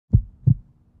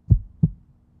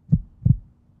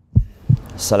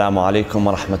السلام عليكم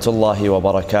ورحمة الله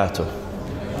وبركاته.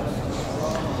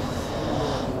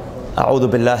 أعوذ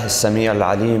بالله السميع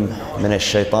العليم من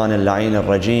الشيطان اللعين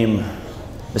الرجيم.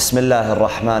 بسم الله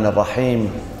الرحمن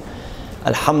الرحيم.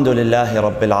 الحمد لله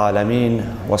رب العالمين،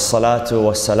 والصلاة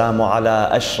والسلام على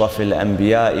أشرف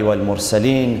الأنبياء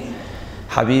والمرسلين،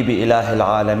 حبيب إله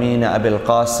العالمين أبي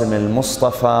القاسم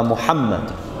المصطفى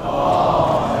محمد.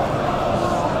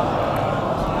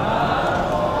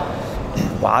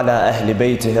 وعلى أهل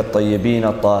بيته الطيبين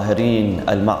الطاهرين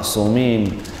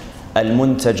المعصومين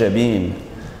المنتجبين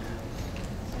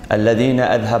الذين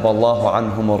أذهب الله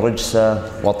عنهم الرجس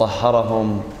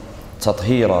وطهرهم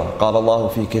تطهيرا. قال الله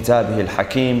في كتابه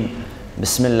الحكيم: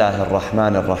 بسم الله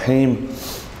الرحمن الرحيم.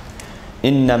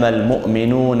 إنما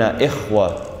المؤمنون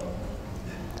إخوة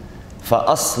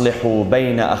فأصلحوا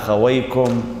بين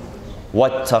أخويكم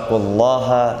واتقوا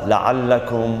الله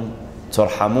لعلكم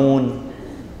ترحمون.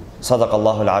 صدق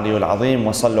الله العلي العظيم.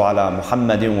 وصلوا على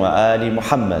محمد وآل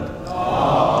محمد.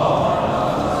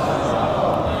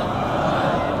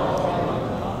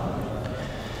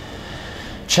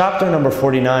 Chapter number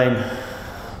 49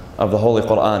 of the Holy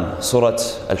Quran, Surah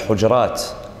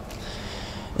Al-Hujurat,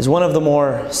 is one of the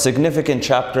more significant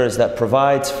chapters that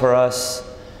provides for us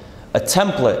a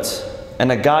template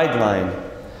and a guideline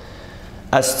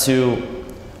as to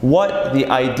what the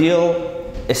ideal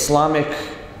Islamic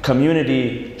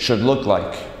community should look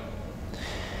like.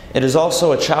 It is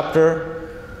also a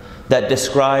chapter that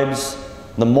describes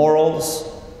the morals,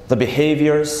 the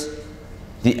behaviors,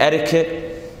 the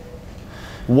etiquette,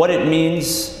 what it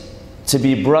means to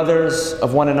be brothers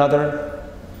of one another,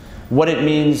 what it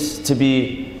means to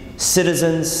be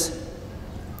citizens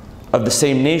of the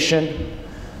same nation,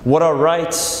 what our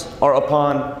rights are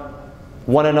upon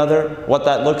one another, what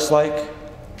that looks like,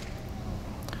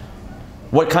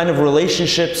 what kind of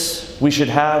relationships we should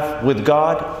have with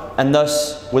God and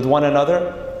thus with one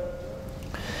another.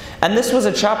 And this was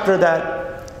a chapter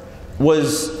that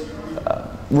was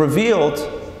revealed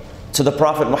to the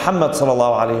Prophet Muhammad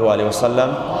sallallahu alaihi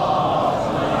wasallam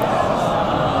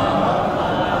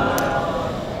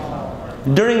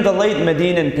during the late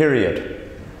Medinan period,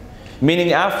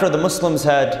 meaning after the Muslims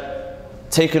had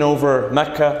taken over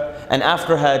Mecca and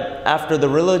after the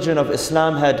religion of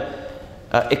Islam had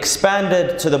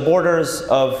expanded to the borders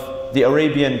of the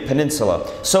Arabian Peninsula.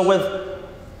 So with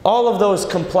all of those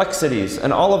complexities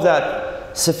and all of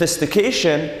that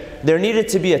sophistication, there needed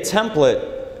to be a template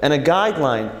and a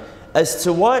guideline as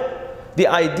to what the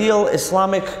ideal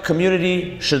Islamic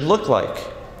community should look like.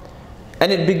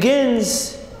 And it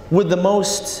begins with the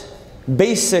most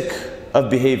basic of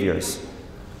behaviors.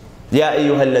 يَا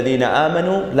أَيُّهَا الَّذِينَ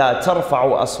آمَنُوا لَا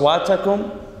تَرْفَعُوا أَصْوَاتَكُمْ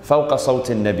فَوْقَ صَوْتِ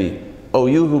النَّبِيِّ. O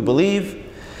you who believe,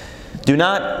 do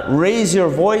not raise your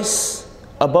voice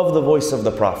above the voice of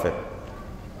the Prophet.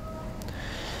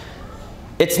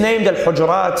 It's named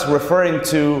Al-Hujurat, referring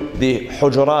to the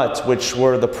Hujurat, which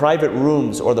were the private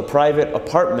rooms or the private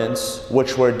apartments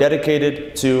which were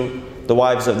dedicated to the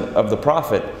wives of the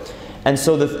Prophet. And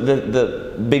so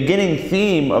the beginning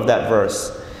theme of that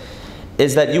verse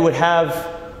is that you would have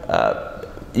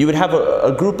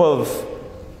a group of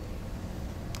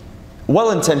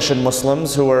well-intentioned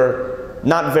Muslims who were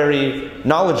not very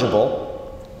knowledgeable.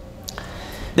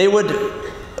 They would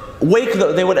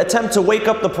attempt to wake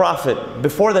up the Prophet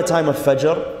before the time of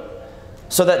Fajr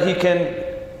so that he can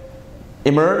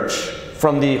emerge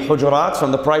from the Hujurat,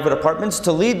 from the private apartments,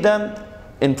 to lead them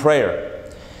in prayer.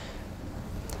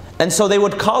 And so they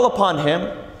would call upon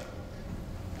him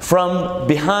from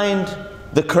behind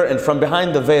the curtain, from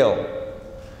behind the veil.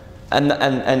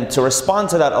 And to respond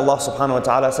to that, Allah subhanahu wa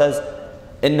ta'ala says,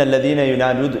 إِنَّ الَّذِينَ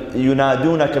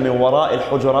يُنَادُونَكَ مِنْ وَرَاءِ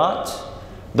الْحُجُرَاتِ.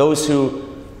 Those who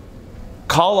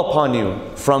call upon you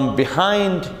from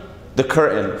behind the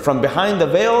curtain, from behind the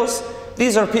veils,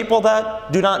 these are people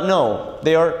that do not know.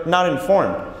 They are not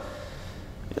informed.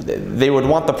 They would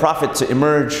want the Prophet to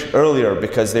emerge earlier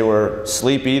because they were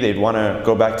sleepy. They'd want to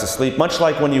go back to sleep. Much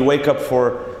like when you wake up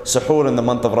for suhoor in the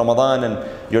month of Ramadan and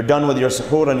you're done with your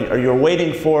suhoor and you're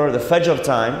waiting for the Fajr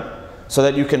time so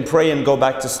that you can pray and go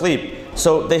back to sleep.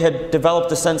 So they had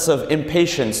developed a sense of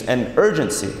impatience and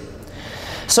urgency.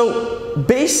 So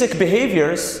basic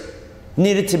behaviors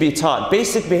needed to be taught.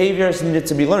 Basic behaviors needed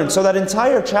to be learned. So that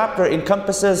entire chapter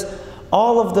encompasses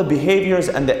all of the behaviors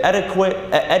and the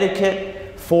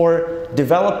etiquette for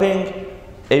developing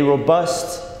a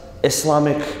robust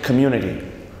Islamic community.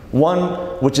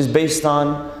 One which is based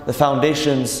on the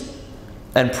foundations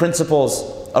and principles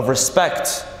of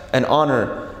respect and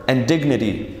honor and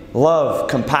dignity, love,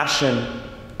 compassion,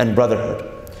 and brotherhood.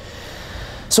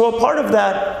 So a part of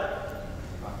that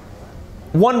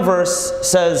One verse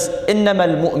says,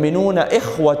 إِنَّمَا الْمُؤْمِنُونَ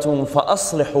إِخْوَةٌ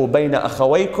فَأَصْلِحُوا بَيْنَ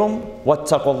أَخَوَيْكُمْ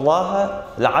وَاتَّقُوا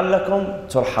اللَّهَ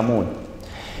لَعَلَّكُمْ تُرْحَمُونَ.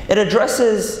 It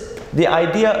addresses the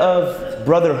idea of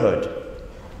brotherhood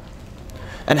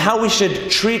and how we should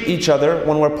treat each other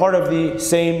when we're part of the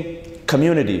same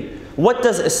community. What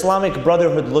does Islamic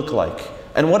brotherhood look like?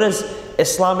 And what does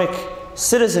Islamic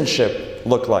citizenship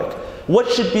look like? What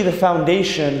should be the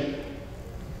foundation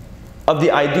of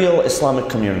the ideal Islamic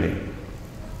community?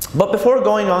 But before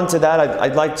going on to that,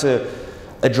 I'd like to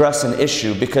address an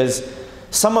issue, because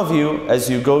some of you, as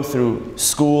you go through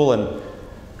school and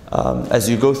as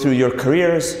you go through your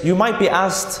careers, you might be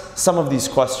asked some of these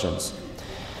questions.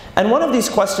 And one of these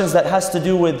questions that has to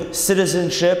do with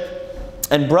citizenship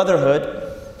and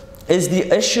brotherhood is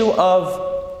the issue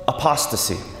of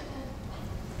apostasy.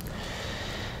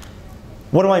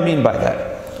 What do I mean by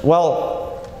that?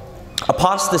 Well,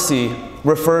 apostasy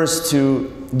refers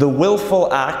to the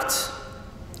willful act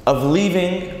of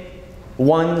leaving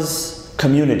one's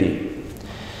community.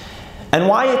 And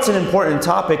why it's an important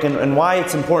topic and why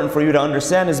it's important for you to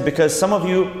understand is because some of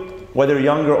you, whether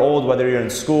young or old, whether you're in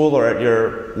school or at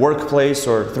your workplace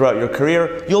or throughout your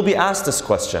career, you'll be asked this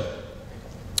question.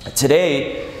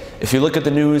 Today, if you look at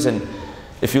the news and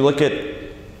if you look at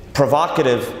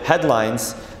provocative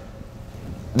headlines,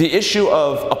 the issue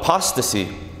of apostasy,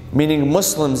 meaning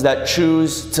Muslims that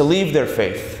choose to leave their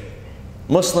faith,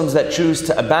 Muslims that choose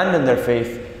to abandon their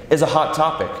faith, is a hot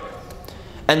topic.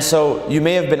 And so you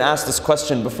may have been asked this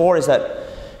question before, is that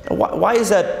why is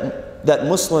that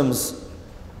Muslims,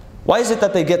 why is it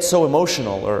that they get so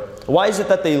emotional, or why is it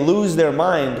that they lose their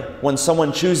mind when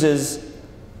someone chooses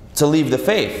to leave the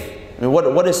faith? I mean,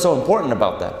 what is so important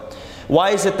about that?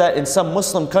 Why is it that in some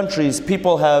Muslim countries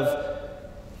people have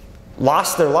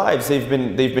lost their lives, they've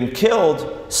been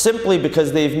killed simply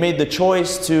because they've made the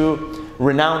choice to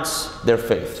renounce their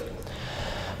faith?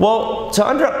 Well, to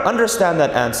understand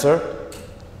that answer,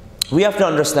 we have to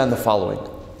understand the following.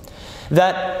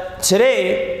 That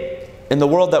today, in the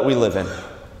world that we live in,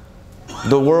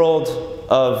 the world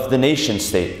of the nation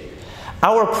state,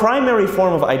 our primary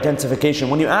form of identification,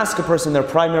 when you ask a person their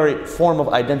primary form of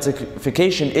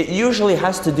identification, it usually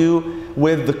has to do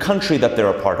with the country that they're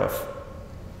a part of.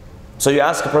 So you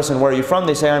ask a person, where are you from?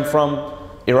 They say, I'm from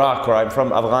Iraq, or I'm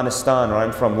from Afghanistan, or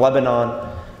I'm from Lebanon,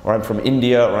 or I'm from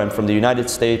India, or I'm from the United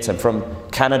States, I'm from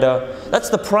Canada. That's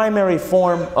the primary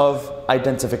form of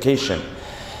identification.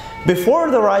 Before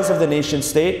the rise of the nation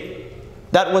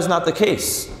state, that was not the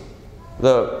case.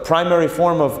 The primary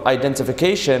form of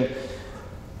identification,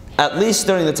 at least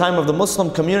during the time of the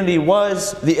Muslim community,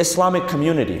 was the Islamic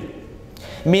community.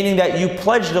 Meaning that you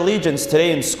pledged allegiance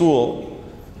today in school,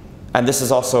 and this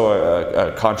is also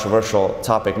a controversial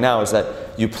topic now, is that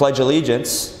you pledge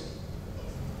allegiance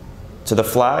to the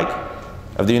flag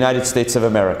of the United States of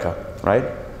America, right?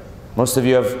 Most of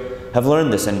you have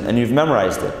learned this and you've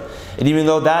memorized it. And even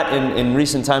though that in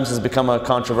recent times has become a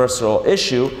controversial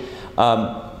issue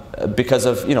because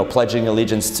of, you know, pledging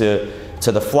allegiance to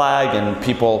the flag and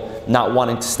people not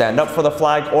wanting to stand up for the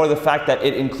flag, or the fact that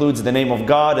it includes the name of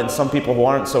God, and some people who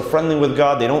aren't so friendly with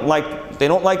God, they don't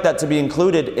like that to be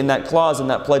included in that clause, in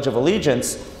that pledge of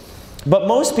allegiance. But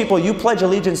most people, you pledge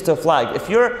allegiance to a flag. If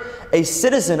you're a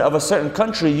citizen of a certain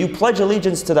country, you pledge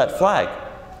allegiance to that flag.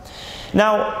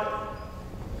 Now,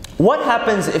 what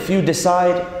happens if you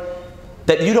decide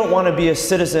that you don't want to be a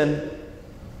citizen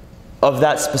of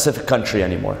that specific country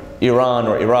anymore? Iran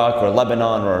or Iraq or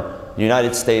Lebanon or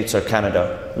United States or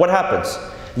Canada. What happens?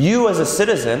 You as a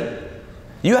citizen,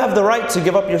 you have the right to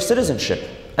give up your citizenship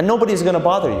and nobody's going to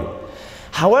bother you.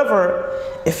 However,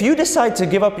 if you decide to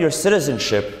give up your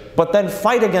citizenship but then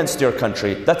fight against your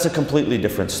country, that's a completely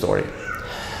different story.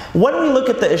 When we look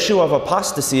at the issue of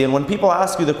apostasy, and when people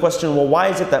ask you the question, well, why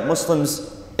is it that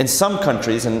Muslims in some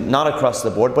countries, and not across the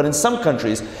board, but in some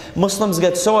countries, Muslims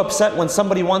get so upset when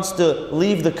somebody wants to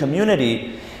leave the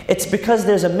community, it's because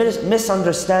there's a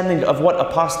misunderstanding of what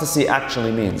apostasy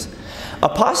actually means.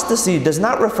 Apostasy does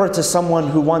not refer to someone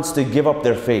who wants to give up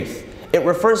their faith. It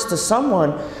refers to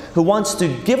someone who wants to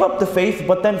give up the faith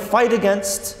but then fight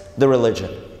against the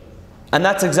religion. And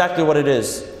that's exactly what it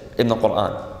is in the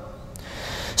Quran.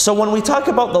 So when we talk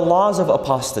about the laws of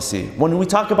apostasy, when we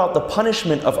talk about the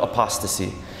punishment of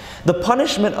apostasy, the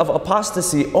punishment of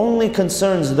apostasy only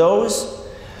concerns those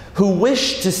who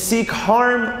wish to seek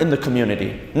harm in the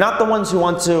community, not the ones who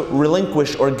want to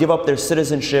relinquish or give up their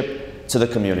citizenship to the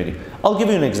community. I'll give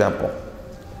you an example.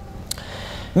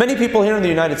 Many people here in the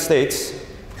United States,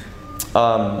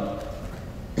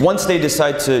 once they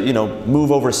decide to,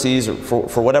 move overseas or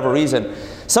for whatever reason,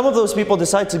 some of those people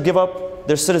decide to give up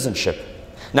their citizenship.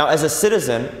 Now, as a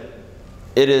citizen,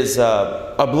 it is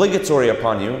obligatory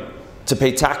upon you to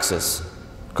pay taxes,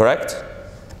 correct?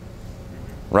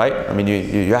 Right? I mean,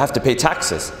 you have to pay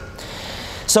taxes.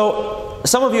 So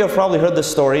some of you have probably heard this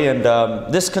story, and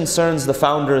this concerns the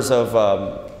founders of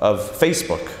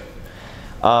Facebook.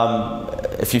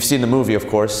 If you've seen the movie, of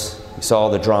course, you saw all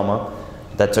the drama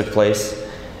that took place.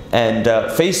 And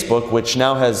Facebook, which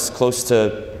now has close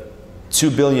to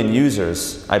 2 billion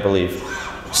users, I believe,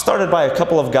 started by a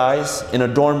couple of guys in a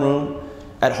dorm room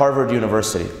at Harvard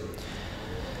University.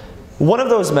 One of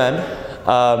those men,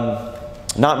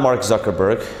 not Mark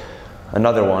Zuckerberg,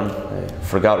 another one, I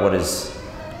forgot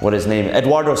what his name,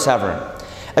 Eduardo Saverin.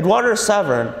 Eduardo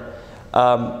Saverin,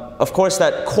 of course,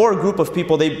 that core group of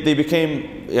people, they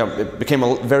became, it became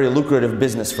a very lucrative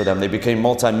business for them. They became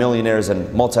multimillionaires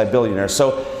and multi-billionaires.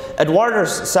 So Eduardo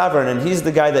Saverin, and he's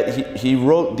the guy that he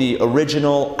wrote the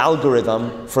original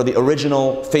algorithm for the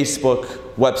original Facebook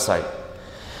website.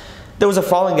 There was a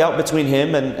falling out between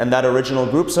him and that original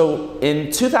group. So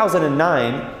in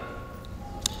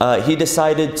 2009, he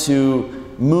decided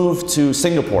to move to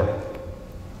Singapore.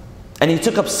 And he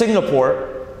took up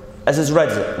Singapore as his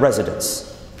residence.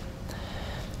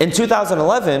 In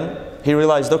 2011, he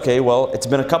realized, okay, well, it's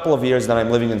been a couple of years that I'm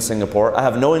living in Singapore. I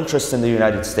have no interest in the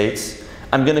United States.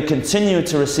 I'm going to continue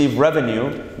to receive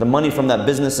revenue. The money from that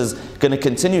business is going to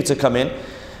continue to come in.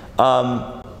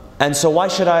 And so why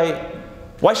should I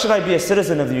be a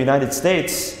citizen of the United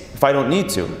States if I don't need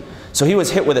to? So he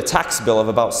was hit with a tax bill of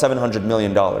about $700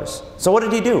 million. So what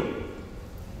did he do?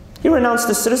 He renounced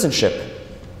his citizenship.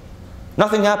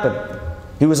 Nothing happened.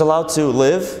 He was allowed to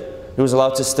live. He was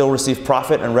allowed to still receive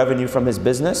profit and revenue from his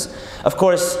business. Of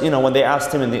course, when they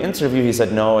asked him in the interview, he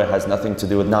said, no, it has nothing to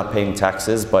do with not paying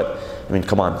taxes. But, I mean,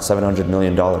 come on, $700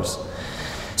 million.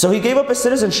 So he gave up his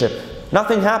citizenship.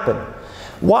 Nothing happened.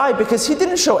 Why? Because he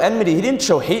didn't show enmity. He didn't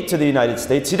show hate to the United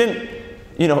States. He didn't,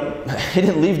 he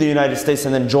didn't leave the United States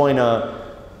and then join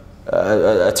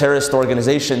a terrorist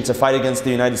organization to fight against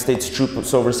the United States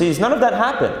troops overseas. None of that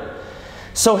happened.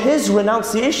 So his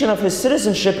renunciation of his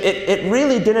citizenship, it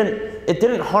really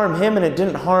didn't harm him, and it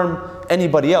didn't harm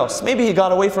anybody else. Maybe he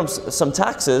got away from some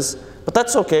taxes, but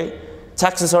that's okay.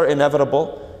 Taxes are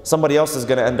inevitable. Somebody else is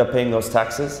going to end up paying those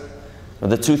taxes.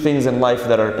 The two things in life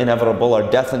that are inevitable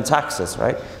are death and taxes,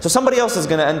 right? So somebody else is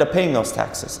going to end up paying those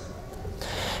taxes.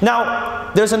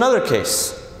 Now, there's another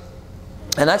case,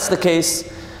 and that's the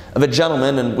case of a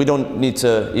gentleman, and we don't need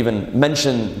to even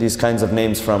mention these kinds of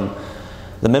names from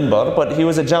the minbar, but he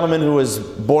was a gentleman who was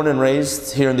born and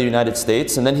raised here in the United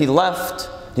States, and then he left,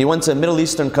 he went to a Middle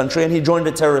Eastern country, and he joined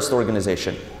a terrorist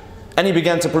organization. And he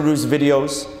began to produce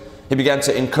videos, he began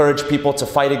to encourage people to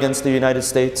fight against the United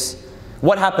States.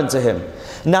 What happened to him?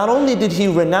 Not only did he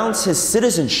renounce his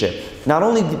citizenship, not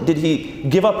only did he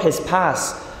give up his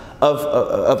pass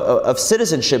of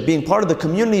citizenship, being part of the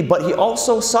community, but he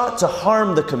also sought to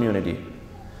harm the community.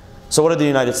 So what did the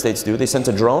United States do? They sent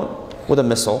a drone with a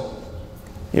missile.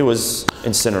 He was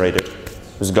incinerated.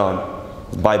 He was gone.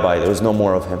 Bye-bye. There was no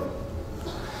more of him.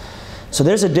 So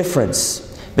there's a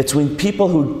difference between people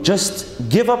who just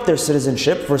give up their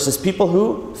citizenship versus people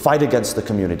who fight against the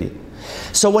community.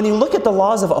 So when you look at the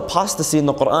laws of apostasy in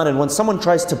the Quran, and when someone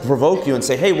tries to provoke you and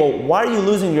say, hey, well, why are you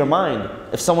losing your mind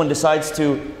if someone decides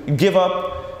to give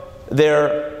up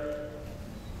their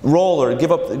role or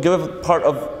give up part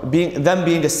of them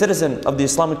being a citizen of the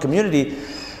Islamic community?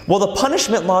 Well, the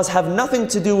punishment laws have nothing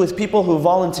to do with people who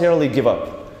voluntarily give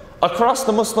up. Across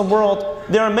the Muslim world,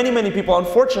 there are many, many people,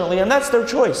 unfortunately, and that's their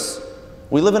choice.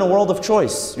 We live in a world of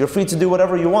choice. You're free to do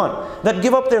whatever you want. That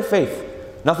give up their faith.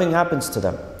 Nothing happens to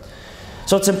them.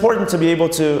 So it's important to be able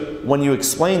to, when you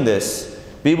explain this,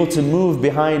 be able to move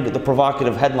behind the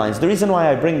provocative headlines. The reason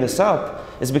why I bring this up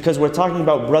is because we're talking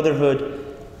about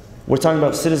brotherhood, we're talking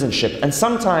about citizenship, and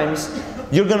sometimes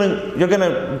you're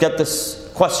gonna get this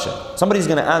question. Somebody's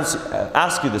going to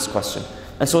ask you this question.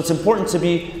 And so it's important to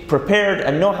be prepared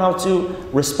and know how to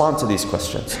respond to these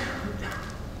questions.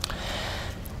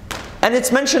 And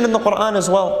it's mentioned in the Quran as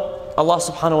well. Allah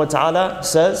subhanahu wa ta'ala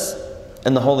says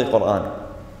in the Holy Quran,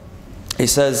 He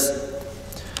says,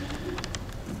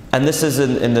 and this is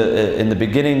in the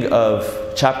beginning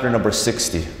of chapter number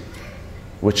 60,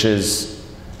 which is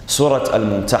Surah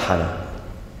Al-Mumtahana.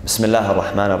 Bismillah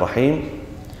ar-Rahman ar-Rahim.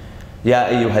 Ya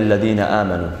ayyuha alladhina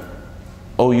amanu,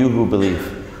 O you who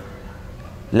believe,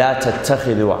 la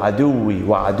tattakhidhu aduwwi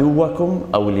wa aduwwakum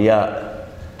awliya.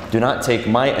 Do not take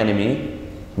my enemy,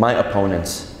 my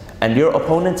opponents, and your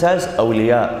opponents as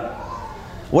awliya.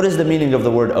 What is the meaning of the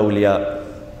word awliya?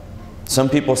 Some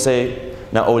people say,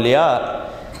 now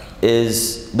awliya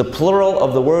is the plural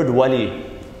of the word wali.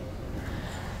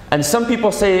 And some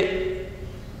people say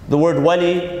The word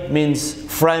wali means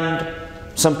friend.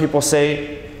 Some people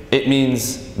say it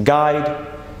means guide.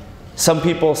 Some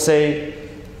people say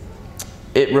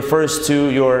it refers to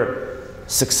your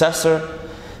successor.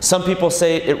 Some people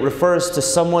say it refers to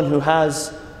someone who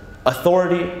has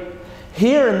authority.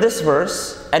 Here in this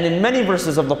verse, and in many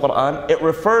verses of the Quran, it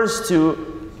refers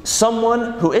to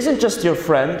someone who isn't just your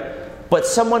friend, but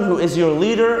someone who is your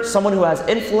leader, someone who has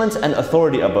influence and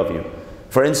authority above you.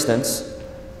 For instance,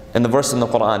 in the verse in the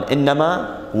Quran,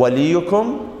 إِنَّمَا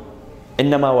وَلِيُّكُمُ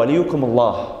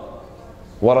اللَّهُ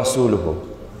وَرَسُولُهُ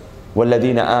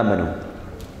وَالَّذِينَ آمَنُوا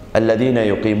الَّذِينَ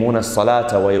يُقِيمُونَ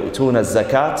الصَّلَاةَ وَيُؤْتُونَ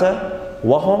الزَّكَاةَ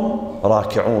وَهُمْ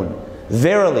رَاكِعُونَ.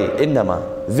 Verily,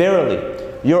 إِنَّمَا, verily,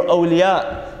 your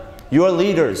awliya, your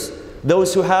leaders,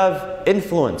 those who have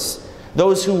influence,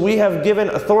 those who we have given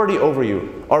authority over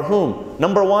you, are whom?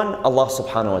 Number one, Allah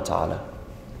subhanahu wa ta'ala.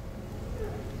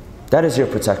 That is your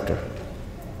protector.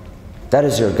 That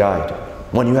is your guide.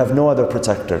 When you have no other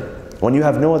protector, when you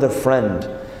have no other friend,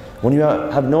 when you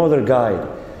have no other guide,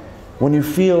 when you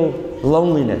feel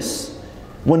loneliness,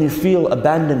 when you feel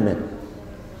abandonment,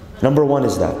 number one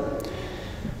is that.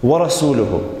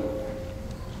 وَرَسُولُهُ,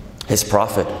 His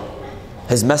Prophet,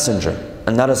 His Messenger,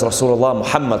 and that is Rasulullah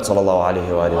Muhammad sallallahu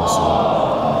alayhi wa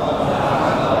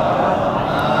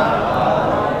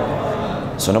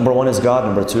sallam. So number one is God,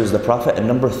 number two is the Prophet, and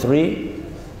number three,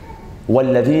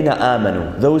 وَالَّذِينَ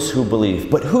آمَنُوا, those who believe.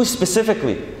 But who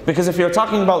specifically? Because if you're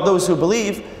talking about those who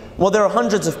believe, well, there are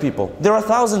hundreds of people, there are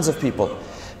thousands of people.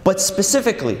 But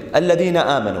specifically, الَّذِينَ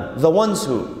آمَنُوا, the ones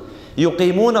who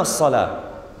يُقِيمُونَ الصَّلَاةِ,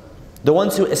 the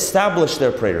ones who establish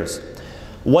their prayers,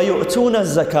 وَيُؤْتُونَ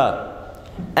الزَّكَاةِ,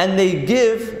 and they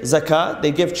give zakah,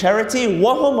 they give charity,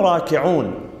 وَهُمْ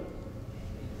رَاكِعُونَ.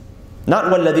 Not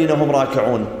وَالَّذِينَ هُمْ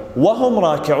رَاكِعُونَ,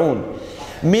 وَهُمْ رَاكِعُونَ.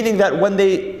 Meaning that when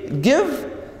they give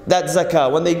that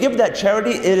zakah, when they give that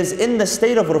charity, it is in the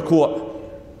state of ruku'.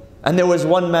 And there was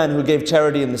one man who gave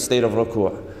charity in the state of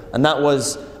ruku', and that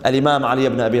was Al-Imam Ali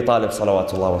ibn Abi Talib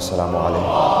salawatullah wa salamu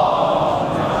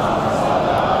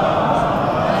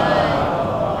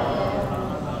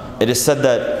alayhi. It is said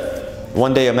that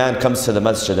one day a man comes to the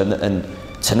masjid, and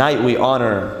tonight we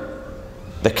honor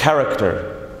the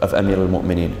character of Amir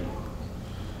al-Mu'mineen,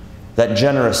 that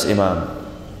generous imam,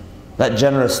 that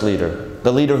generous leader,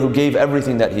 the leader who gave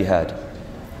everything that he had.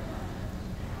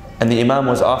 And the imam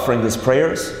was offering his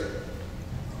prayers,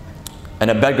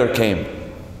 and a beggar came,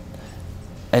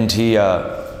 and he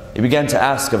began to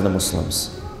ask of the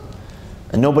Muslims,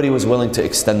 and nobody was willing to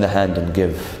extend the hand and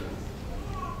give,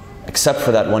 except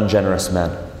for that one generous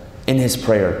man. In his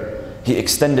prayer, he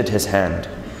extended his hand,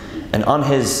 and on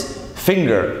his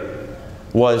finger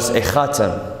was a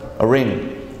khatam, a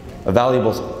ring, a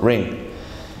valuable ring.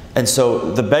 And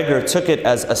so the beggar took it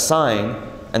as a sign,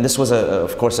 and this was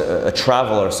of course a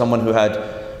traveler, someone who had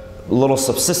little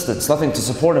subsistence, nothing to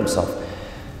support himself.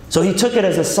 So he took it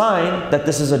as a sign that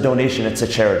this is a donation, it's a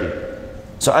charity.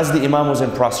 So as the imam was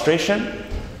in prostration,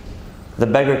 the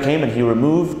beggar came and he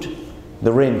removed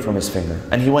the ring from his finger,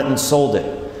 and he went and sold it.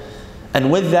 And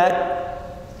with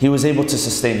that, he was able to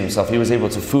sustain himself. He was able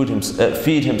to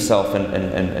feed himself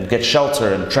and get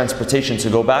shelter and transportation to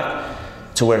go back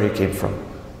to where he came from.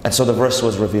 And so the verse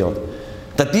was revealed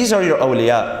that these are your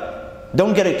awliya.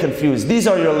 Don't get it confused. These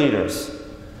are your leaders.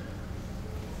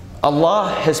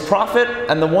 Allah, His Prophet,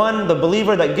 and the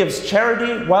believer that gives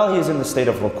charity while he is in the state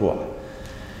of ruku'.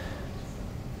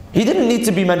 He didn't need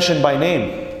to be mentioned by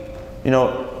name. You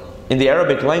know, in the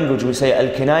Arabic language we say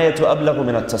al-kinayatu ablagu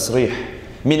min at-tasrih,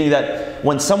 meaning that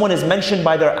when someone is mentioned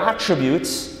by their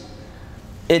attributes,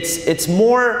 it's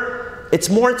more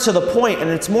to the point and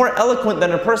it's more eloquent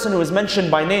than a person who is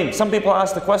mentioned by name. Some people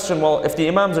ask the question, well, if the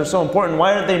imams are so important,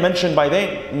 why aren't they mentioned by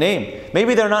name?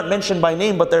 Maybe they're not mentioned by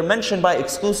name, but they're mentioned by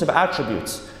exclusive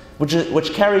attributes,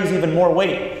 which carries even more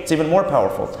weight. It's even more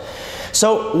powerful.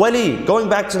 So wali, going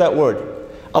back to that word,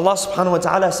 Allah subhanahu wa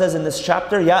ta'ala says in this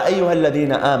chapter, Ya ayyuha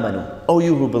alladhina amanu, O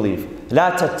you who believe,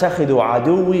 La tattakhidu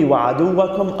aduwi wa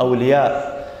aduwakum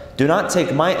awliya. Do not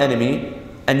take my enemy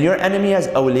and your enemy as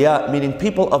awliya, meaning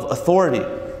people of authority.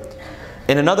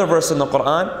 In another verse in the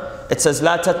Quran, it says,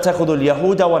 La tattakhidu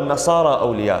al-yahuda wal-nasara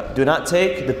awliya. Do not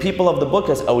take the people of the book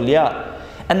as awliya.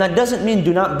 And that doesn't mean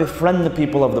do not befriend the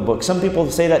people of the book. Some people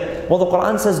say that, well, the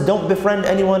Quran says don't befriend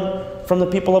anyone from the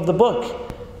people of the book.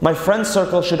 My friend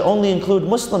circle should only include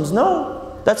Muslims.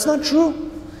 No, that's not true.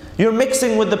 You're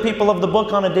mixing with the people of the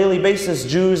book on a daily basis,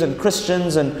 Jews and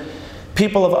Christians and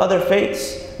people of other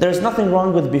faiths. There's nothing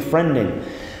wrong with befriending.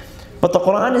 But the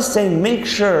Quran is saying make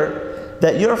sure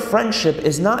that your friendship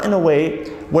is not in a way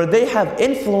where they have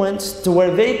influence to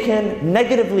where they can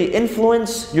negatively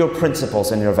influence your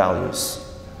principles and your values.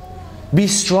 Be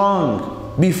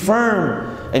strong, be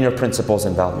firm in your principles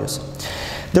and values.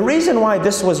 The reason why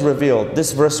this was revealed,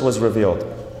 this verse was revealed,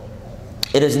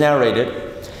 it is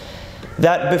narrated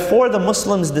that before the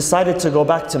Muslims decided to go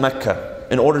back to Mecca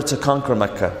in order to conquer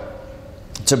Mecca,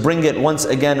 to bring it once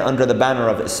again under the banner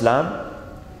of Islam,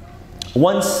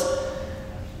 once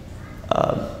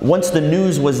the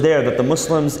news was there that the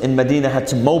Muslims in Medina had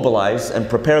to mobilize and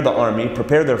prepare the army,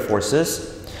 prepare their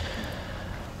forces,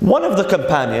 one of the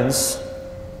companions,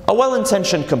 a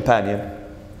well-intentioned companion,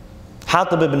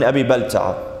 Hatib ibn Abi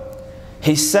Balta'a,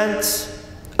 he sent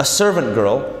a servant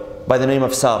girl by the name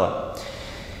of Sarah.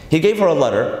 He gave her a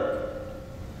letter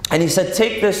and he said,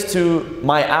 take this to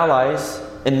my allies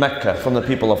in Mecca from the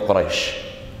people of Quraysh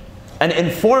and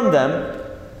inform them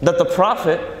that the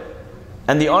Prophet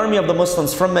and the army of the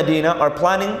Muslims from Medina are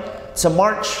planning to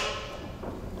march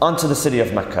onto the city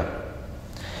of Mecca.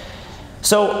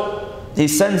 So he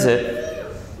sends it,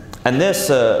 and this,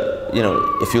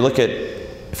 if you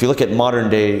look at modern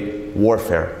day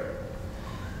warfare,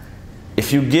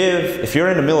 if you're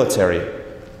in a military,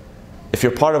 if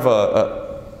you're part of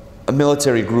a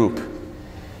military group,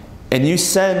 and you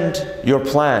send your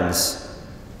plans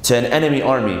to an enemy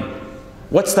army,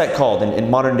 what's that called in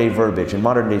modern day verbiage, in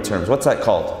modern day terms? What's that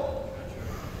called?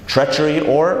 Treachery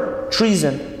or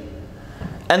treason.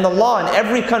 And the law in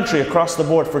every country across the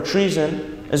board for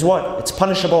treason is what? It's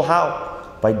punishable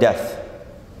how? By death.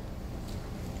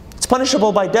 It's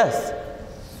punishable by death.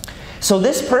 So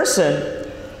this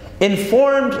person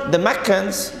informed the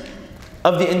Meccans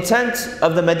of the intent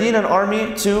of the Medinan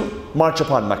army to march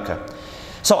upon Mecca.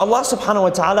 So Allah subhanahu wa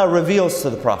ta'ala reveals to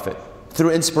the Prophet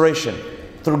through inspiration,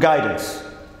 through guidance,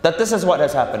 that this is what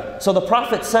has happened. So the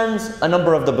Prophet sends a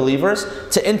number of the believers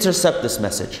to intercept this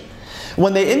message.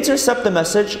 When they intercept the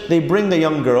message, they bring the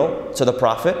young girl to the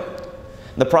Prophet.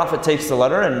 The Prophet takes the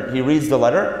letter and he reads the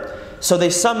letter. So they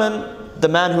summon the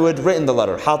man who had written the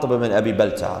letter, Hatib ibn Abi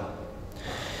Balta'a.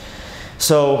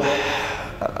 So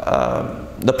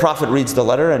the Prophet reads the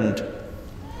letter and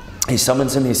he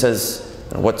summons him. He says,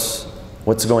 what's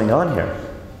going on here?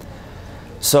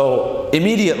 So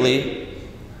immediately,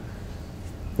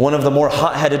 one of the more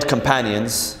hot-headed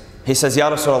companions, he says,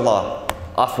 Ya Rasulullah,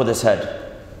 off with his head.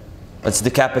 Let's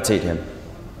decapitate him.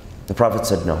 The Prophet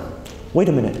said, no. Wait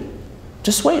a minute.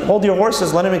 Just wait, hold your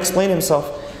horses, let him explain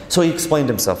himself. So he explained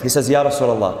himself. He says, Ya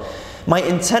Rasulullah, my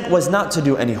intent was not to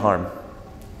do any harm.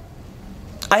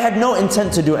 I had no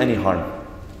intent to do any harm.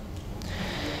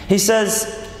 He says,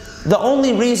 the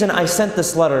only reason I sent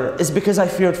this letter is because I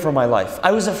feared for my life.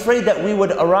 I was afraid that we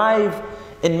would arrive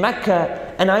in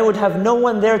Mecca and I would have no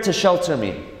one there to shelter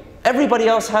me. Everybody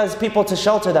else has people to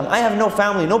shelter them. I have no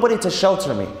family, nobody to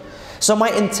shelter me. So my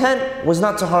intent was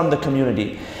not to harm the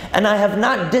community. And I have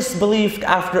not disbelieved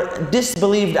after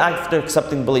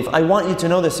accepting belief. I want you to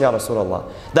know this, Ya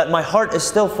Rasulullah, that my heart is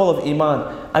still full of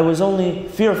iman. I was only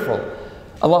fearful.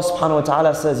 Allah subhanahu wa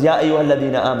ta'ala says, Ya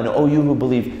ayyuhalladhina amanu, O you who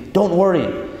believe, don't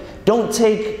worry. Don't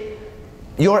take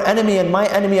your enemy and my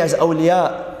enemy as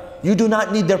awliya. You do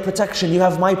not need their protection. You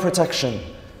have my protection.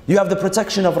 You have the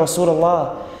protection of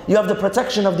Rasulullah. You have the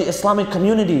protection of the Islamic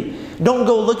community. Don't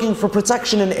go looking for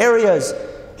protection in areas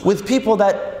with people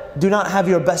that do not have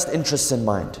your best interests in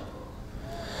mind.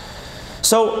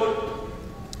 So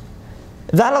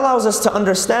that allows us to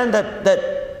understand that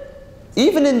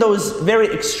even in those very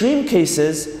extreme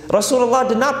cases, Rasulullah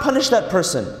did not punish that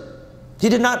person. He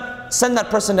did not send that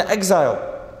person to exile.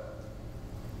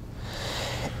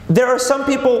 There are some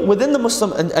people within the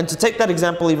Muslim, and to take that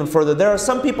example even further, there are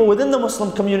some people within the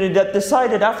Muslim community that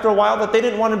decided after a while that they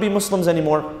didn't want to be Muslims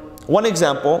anymore. One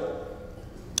example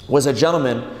was a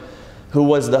gentleman who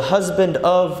was the husband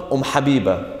of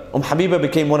Habiba. Habiba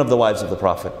became one of the wives of the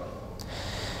Prophet.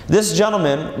 This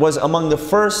gentleman was among the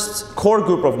first core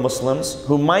group of Muslims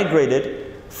who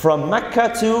migrated from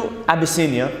Mecca to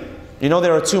Abyssinia. You know,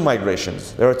 there are two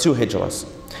migrations, there are two hijrahs.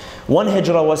 One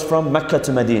hijrah was from Mecca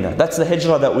to Medina. That's the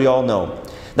hijrah that we all know.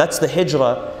 That's the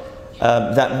hijrah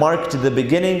that marked the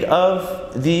beginning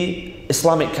of the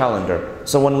Islamic calendar.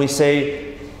 So when we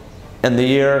say in the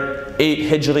year 8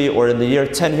 Hijri or in the year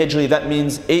 10 Hijri, that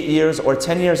means 8 years or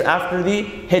 10 years after the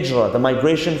hijrah, the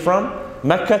migration from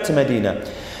Mecca to Medina.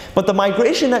 But the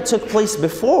migration that took place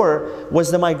before was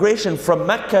the migration from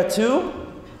Mecca to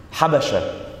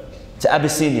Habasha, to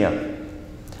Abyssinia.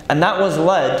 And that was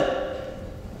led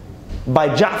by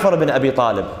Ja'far ibn Abi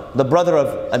Talib, the brother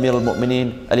of Amir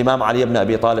al-Mu'mineen, al-Imam Ali ibn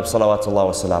Abi Talib, salawatullah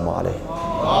wa salamu alayhi.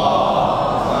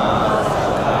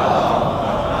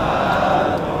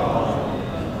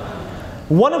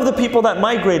 One of the people that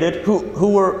migrated, who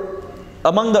were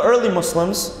among the early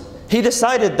Muslims, he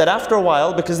decided that after a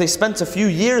while, because they spent a few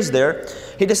years there,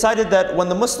 he decided that when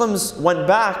the Muslims went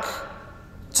back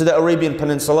to the Arabian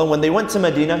Peninsula, when they went to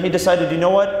Medina, he decided, you know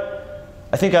what?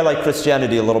 I think I like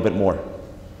Christianity a little bit more.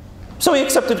 So he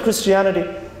accepted Christianity.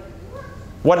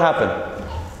 What happened?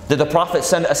 Did the Prophet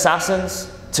send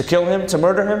assassins to kill him, to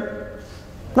murder him?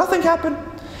 Nothing happened.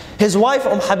 His wife,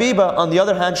 Habiba, on the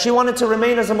other hand, she wanted to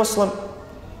remain as a Muslim.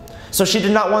 So she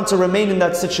did not want to remain in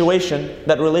that situation,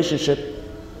 that relationship.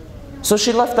 So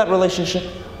she left that relationship.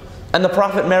 And the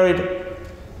Prophet married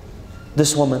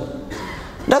this woman.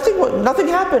 Nothing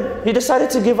happened. He decided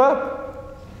to give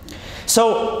up.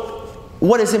 So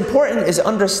what is important is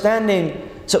understanding.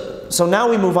 So now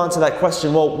we move on to that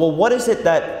question. Well, what is it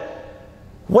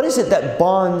that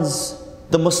bonds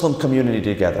the Muslim community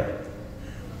together?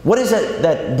 What is it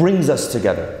that brings us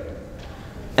together?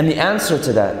 And the answer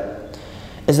to that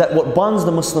is that what bonds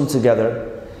the Muslim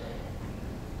together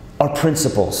are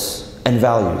principles and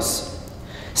values.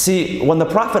 See, when the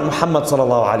Prophet Muhammad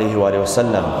sallallahu alaihi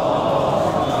wasallam,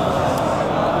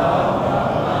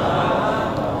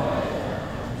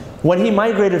 when he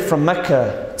migrated from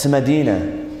Mecca to Medina,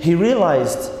 he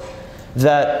realized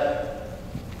that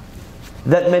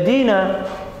Medina,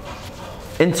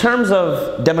 in terms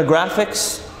of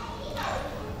demographics,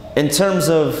 in terms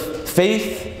of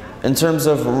faith, in terms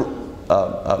of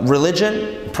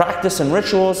religion, practice and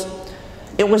rituals,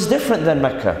 it was different than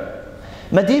Mecca.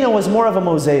 Medina was more of a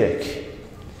mosaic.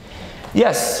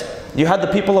 Yes, you had the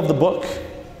people of the book.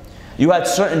 You had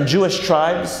certain Jewish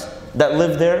tribes that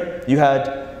lived there. You had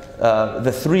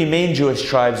the three main Jewish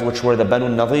tribes, which were the Banu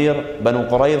Nadir, Banu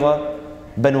Qurayza,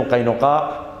 Banu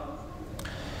Qaynuqa.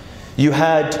 You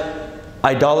had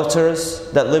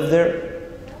idolaters that lived there.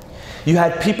 You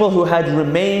had people who had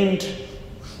remained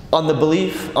on the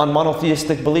belief, on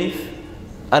monotheistic belief,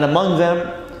 and among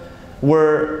them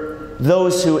were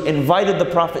those who invited the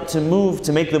Prophet to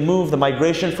make the move, the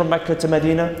migration from Mecca to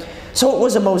Medina. So it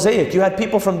was a mosaic. You had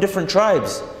people from different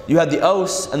tribes. You had the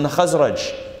Aus and the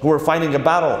Khazraj who were fighting a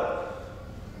battle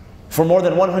for more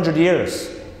than 100 years.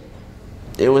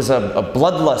 It was a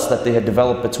bloodlust that they had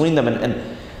developed between them,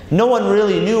 and no one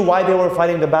really knew why they were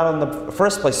fighting the battle in the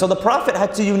first place. So the Prophet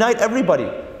had to unite everybody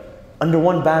under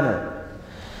one banner.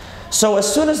 So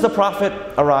as soon as the Prophet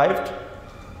arrived,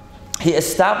 he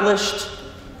established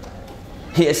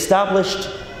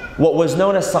what was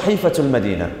known as Sahifatul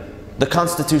Medina, the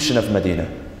Constitution of Medina.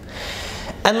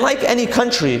 And like any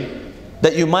country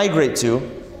that you migrate to,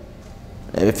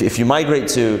 if you migrate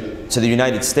to the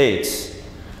United States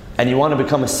and you want to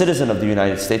become a citizen of the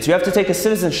United States, you have to take a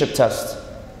citizenship test.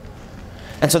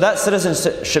 And so that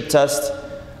citizenship test,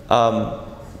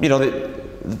 you know,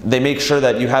 they make sure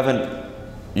that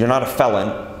you're not a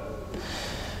felon,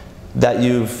 that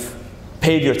you've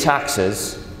paid your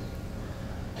taxes.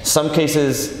 Some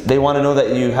cases, they want to know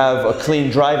that you have a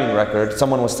clean driving record.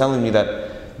 Someone was telling me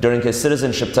that during his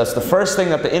citizenship test, the first thing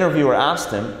that the interviewer asked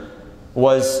him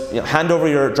was, you know, hand over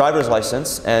your driver's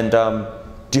license and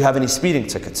do you have any speeding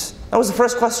tickets? That was the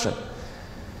first question.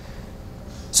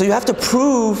 So you have to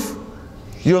prove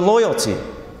your loyalty.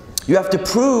 You have to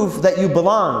prove that you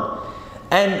belong.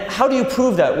 And how do you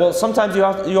prove that? Well, sometimes you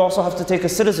also have to take a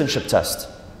citizenship test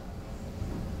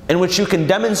in which you can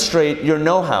demonstrate your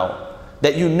know-how,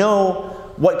 that you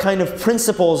know what kind of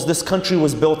principles this country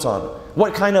was built on,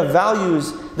 what kind of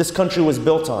values this country was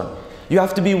built on. You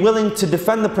have to be willing to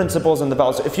defend the principles and the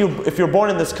values. If you're born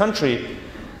in this country,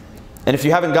 and if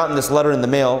you haven't gotten this letter in the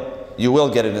mail, you will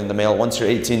get it in the mail once you're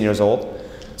 18 years old.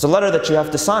 It's a letter that you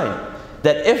have to sign,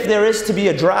 that if there is to be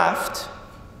a draft,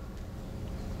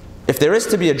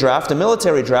 a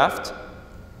military draft,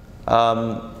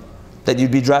 that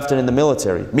you'd be drafted in the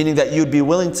military, meaning that you'd be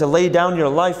willing to lay down your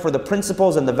life for the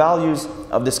principles and the values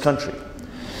of this country.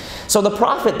 So the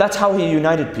Prophet, that's how he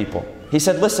united people. He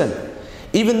said, listen,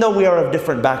 even though we are of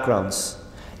different backgrounds,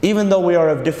 even though we are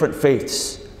of different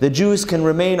faiths, the Jews can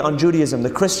remain on Judaism,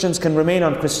 the Christians can remain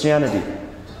on Christianity.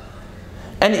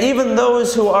 And even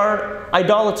those who are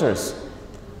idolaters,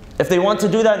 if they want to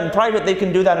do that in private, they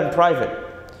can do that in private.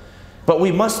 But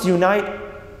we must unite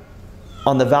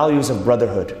on the values of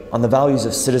brotherhood, on the values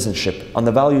of citizenship, on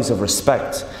the values of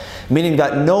respect, meaning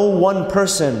that no one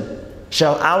person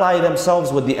shall ally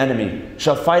themselves with the enemy,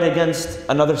 shall fight against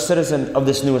another citizen of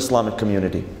this new Islamic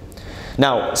community.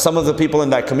 Now, some of the people in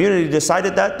that community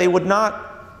decided that they would not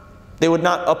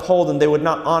uphold and they would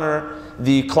not honor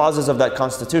the clauses of that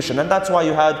constitution. And that's why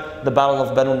you had the Battle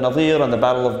of Banu Nadir and the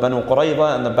Battle of Banu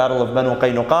Qurayza and the Battle of Banu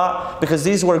Qaynuqa, because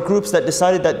these were groups that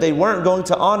decided that they weren't going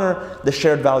to honor the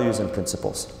shared values and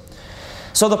principles.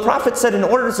 So the Prophet said, in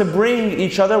order to bring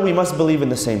each other, we must believe in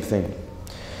the same thing.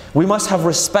 We must have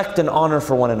respect and honor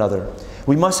for one another.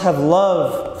 We must have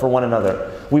love for one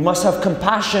another. We must have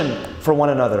compassion for one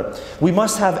another. We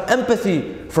must have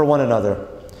empathy for one another.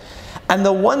 And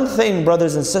the one thing,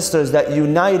 brothers and sisters, that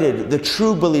united the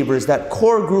true believers, that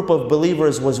core group of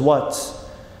believers, was what?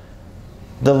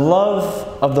 The love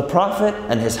of the Prophet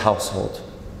and his household.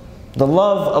 The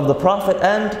love of the Prophet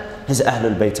and his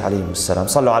Ahlul Bayt alayhimus salam.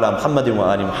 Sallu ala Muhammadin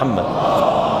wa ali Muhammad.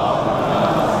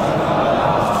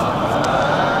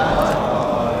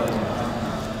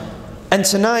 And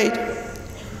tonight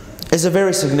is a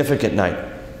very significant night.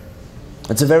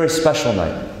 It's a very special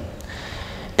night.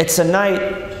 It's a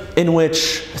night in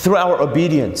which, through our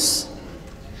obedience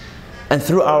and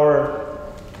through our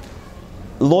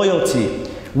loyalty,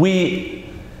 we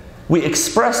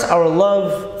express our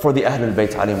love for the Ahlul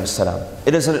Bayt alayhimus salam.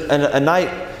 It is a night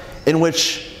in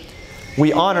which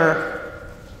we honor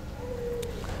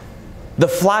the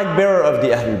flag bearer of the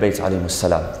Ahlul Bayt alayhimus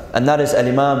salam, and that is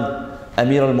Al-Imam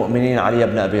Amir al-Mu'mineen Ali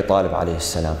ibn Abi Talib alayhi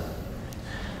salam.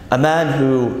 A man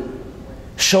who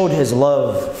showed his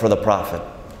love for the Prophet.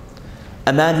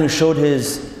 A man who showed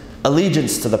his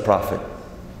allegiance to the Prophet.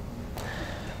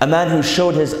 A man who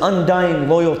showed his undying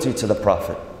loyalty to the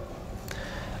Prophet.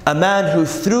 A man who,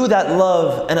 through that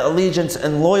love and allegiance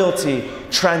and loyalty,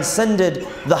 transcended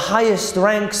the highest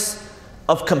ranks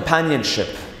of companionship.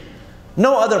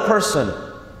 No other person,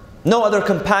 no other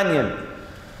companion,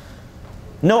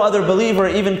 no other believer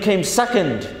even came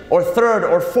second or third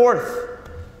or fourth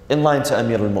in line to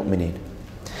Amir al-Mu'mineen.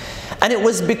 And it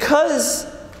was because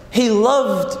he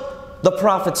loved the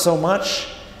Prophet so much,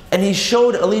 and he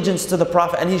showed allegiance to the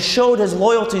Prophet, and he showed his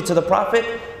loyalty to the Prophet,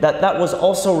 that was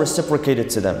also reciprocated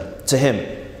to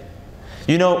him.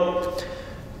 You know,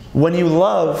 when you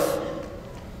love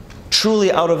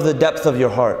truly out of the depth of your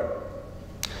heart,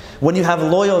 when you have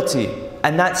loyalty,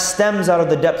 and that stems out of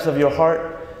the depth of your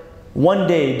heart, one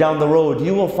day down the road,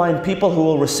 you will find people who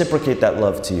will reciprocate that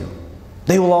love to you.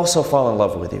 They will also fall in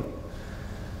love with you.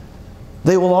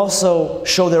 They will also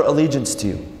show their allegiance to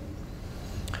you.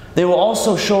 They will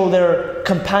also show their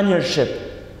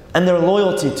companionship and their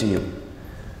loyalty to you.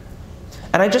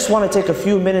 And I just want to take a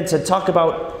few minutes and talk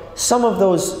about some of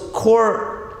those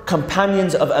core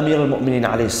companions of Amir al-Mu'mineen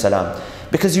alayhi salam.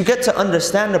 Because you get to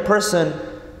understand a person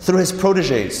through his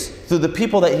proteges, through the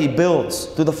people that he builds,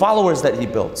 through the followers that he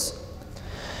builds.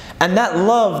 And that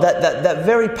love, that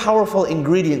very powerful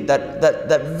ingredient,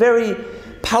 that very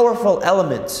powerful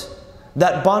element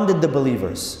that bonded the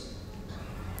believers.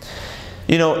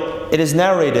 You know, it is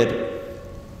narrated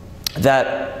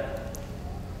that,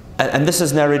 and this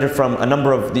is narrated from a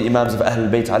number of the Imams of Ahlul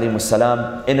Bayt alayhimus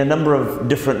salam in a number of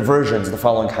different versions, the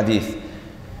following hadith.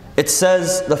 It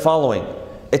says the following.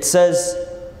 It says,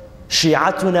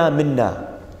 Shi'atuna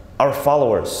minna, our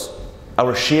followers,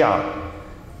 our Shia,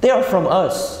 they are from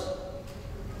us.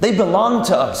 They belong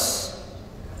to us.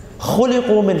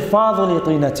 خُلِقُوا مِنْ فَاضِلِ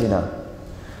طِينَتِنَا.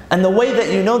 And the way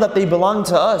that you know that they belong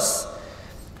to us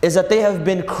is that they have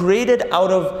been created out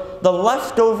of the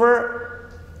leftover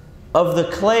of the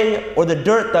clay or the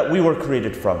dirt that we were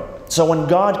created from. So when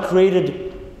God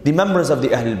created the members of the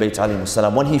Ahlul Bayt alayhimus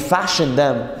salam, when He fashioned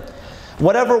them,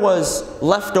 whatever was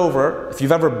left over, if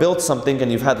you've ever built something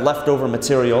and you've had leftover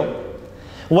material,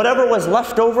 whatever was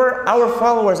left over, our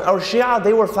followers, our Shia,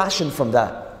 they were fashioned from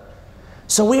that.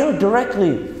 So we are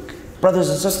directly, brothers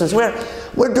and sisters,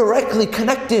 we're directly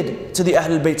connected to the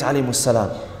Ahlul Bayt alayhimus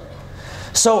salam.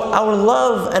 So our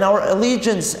love and our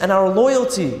allegiance and our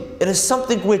loyalty, it is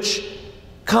something which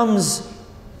comes,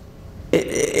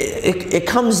 it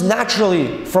comes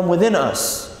naturally from within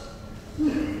us.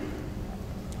 You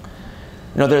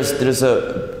know, there's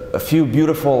a few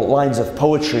beautiful lines of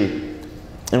poetry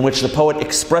in which the poet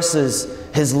expresses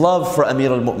his love for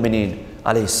Amir al-Mu'mineen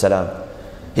alayhi salam.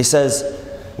 He says,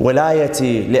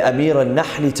 ولايتي لأمير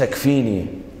النحل تكفيني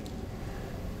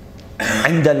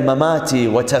عند الممات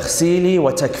وتغسيلي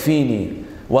وتكفيني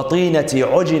وطينتي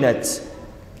عجنت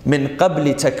من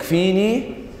قبل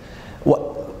تكفيني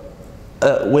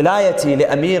ولايتي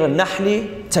لأمير النحل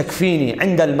تكفيني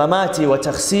عند الممات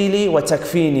وتغسيلي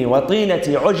وتكفيني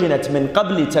وطينتي عجنت من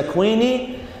قبل تكويني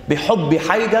بحب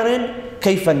حيدر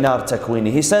كيف النار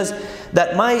تكويني. He says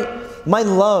that my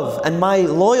love and my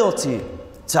loyalty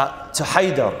to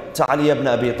Haydar, to Ali ibn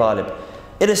Abi Talib,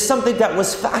 it is something that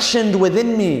was fashioned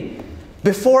within me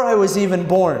before I was even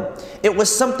born. It was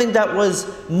something that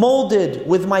was molded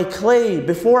with my clay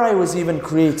before I was even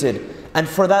created. And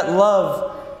for that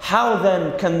love, how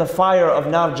then can the fire of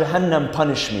Nar Jahannam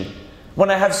punish me? When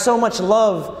I have so much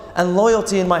love and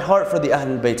loyalty in my heart for the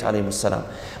Ahlul Bayt alayhimus salam.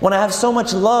 When I have so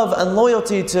much love and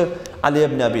loyalty to Ali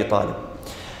ibn Abi Talib.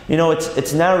 You know,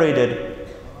 it's narrated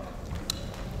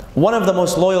one of the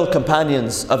most loyal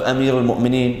companions of Amir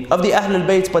al-Mu'mineen, of the Ahl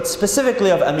al-Bayt, but specifically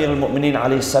of Amir al-Mu'mineen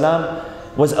alayhi salam,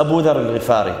 was Abu Dhar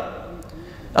al-Ghifari.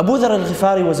 Abu Dhar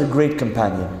al-Ghifari was a great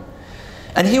companion.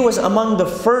 And he was among the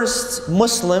first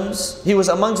Muslims, he was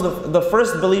amongst the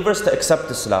first believers to accept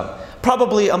Islam.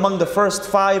 Probably among the first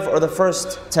 5 or the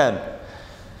first 10.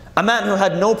 A man who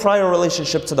had no prior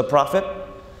relationship to the Prophet,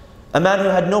 a man who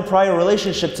had no prior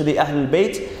relationship to the Ahl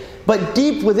al-Bayt, but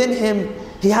deep within him,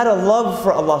 he had a love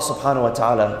for Allah subhanahu wa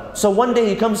ta'ala. So one day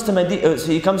he comes to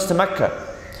Mecca.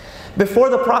 Before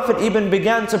the Prophet even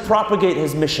began to propagate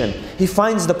his mission, he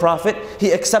finds the Prophet,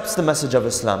 he accepts the message of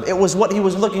Islam. It was what he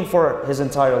was looking for his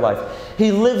entire life.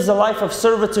 He lives a life of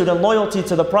servitude and loyalty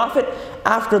to the Prophet.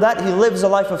 After that, he lives a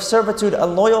life of servitude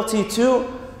and loyalty to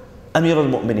Amir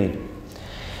al-Mu'mineen.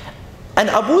 And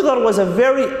Abu Dhar was a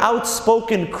very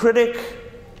outspoken critic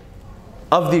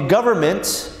of the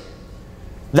government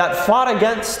that fought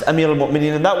against Amir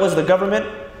al-Mu'mineen, and that was the government.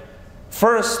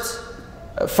 First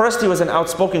he was an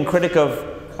outspoken critic of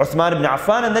Uthman ibn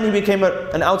Affan, and then he became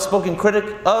an outspoken critic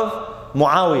of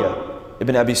Muawiyah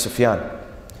ibn Abi Sufyan.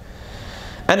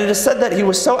 And it is said that he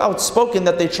was so outspoken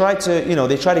that they tried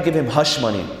to give him hush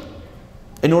money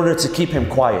in order to keep him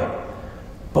quiet.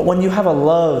 But when you have a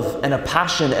love and a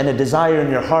passion and a desire in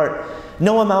your heart,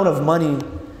 no amount of money,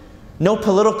 no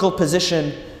political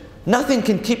position, nothing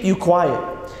can keep you quiet.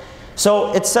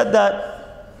 So it's said that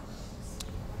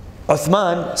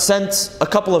Uthman sent a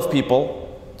couple of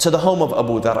people to the home of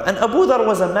Abu Dhar. And Abu Dhar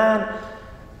was a man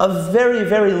of very,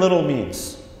 very little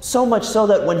means. So much so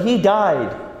that when he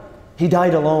died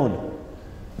alone.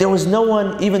 There was no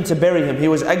one even to bury him. He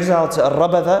was exiled to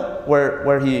Ramadhan,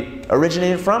 where he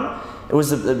originated from. It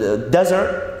was a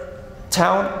desert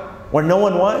town where no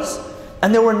one was.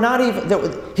 And there were not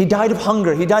even, he died of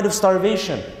hunger, he died of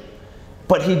starvation.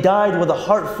 But he died with a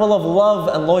heart full of love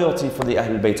and loyalty for the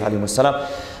Ahlul Bayt alayhimus salam.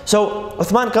 So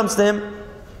Uthman comes to him,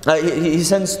 he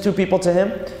sends 2 people to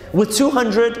him with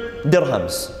 200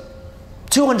 dirhams.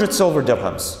 200 silver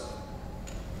dirhams,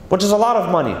 which is a lot of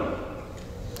money.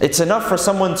 It's enough for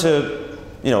someone to,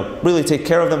 really take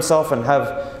care of themselves and have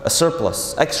a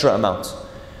surplus, extra amount.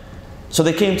 So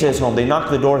they came to his home, they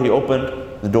knocked the door, he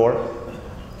opened the door,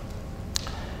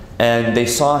 and they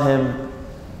saw him.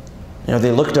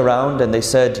 They looked around and they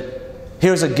said,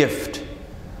 here's a gift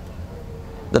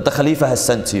that the Khalifa has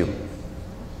sent to you.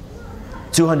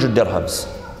 200 dirhams.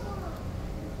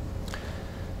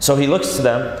 So he looks to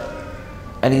them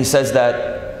and he says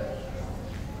that,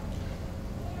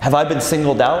 have I been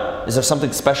singled out? Is there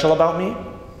something special about me?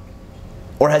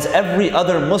 Or has every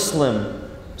other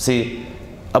Muslim, see,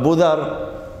 Abu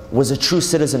Dhar was a true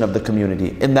citizen of the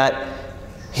community in that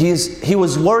he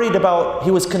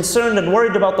was concerned and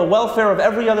worried about the welfare of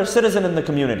every other citizen in the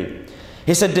community.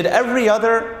 He said, did every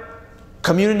other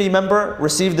community member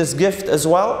receive this gift as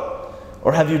well?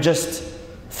 Or have you just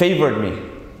favored me?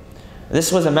 This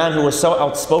was a man who was so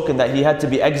outspoken that he had to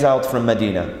be exiled from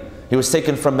Medina. He was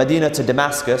taken from Medina to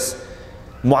Damascus.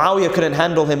 Muawiyah couldn't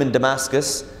handle him in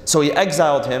Damascus, so he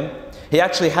exiled him. He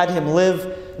actually had him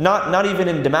live not even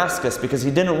in Damascus because he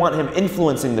didn't want him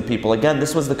influencing the people. Again,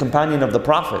 this was the companion of the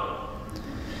Prophet.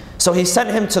 So he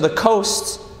sent him to the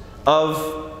coast of,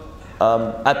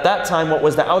 at that time, what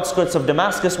was the outskirts of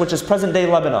Damascus, which is present-day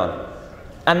Lebanon.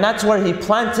 And that's where he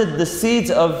planted the seeds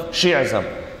of Shi'ism.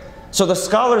 So the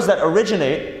scholars that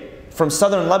originate from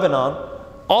southern Lebanon,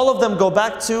 all of them go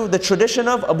back to the tradition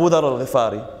of Abu Dhar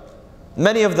al-Ghifari.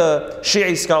 Many of the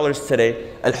Shi'i scholars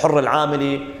today, Al-Hurr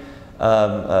al-Amili,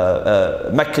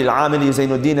 Makki al-Amili,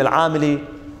 Zainuddin al-Amili,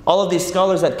 all of these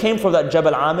scholars that came from that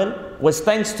Jabal Amil was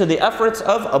thanks to the efforts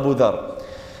of Abu Dhar.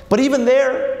 But even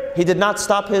there, he did not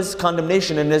stop his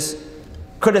condemnation and his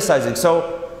criticizing.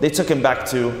 So they took him back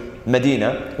to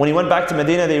Medina. When he went back to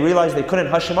Medina, they realized they couldn't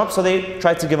hush him up, so they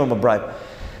tried to give him a bribe.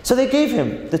 So they gave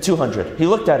him the 200. He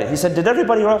looked at it. He said, did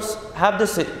everybody else have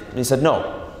this? And he said,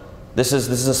 no. This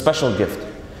is a special gift.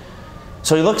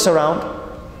 So he looks around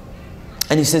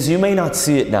and he says, you may not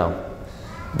see it now,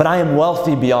 but I am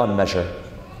wealthy beyond measure.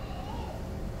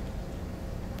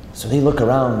 So they look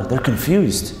around, they're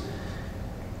confused.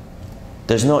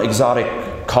 There's no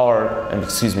exotic car,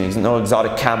 no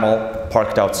exotic camel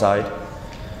parked outside.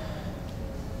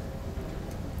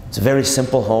 It's a very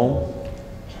simple home.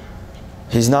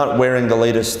 He's not wearing the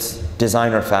latest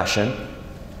designer fashion.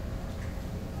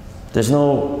 There's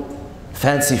no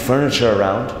fancy furniture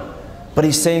around, but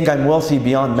he's saying, I'm wealthy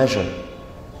beyond measure.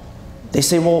 They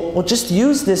say, well, just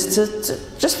use this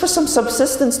just for some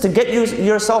subsistence to get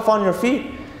yourself on your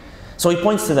feet. So he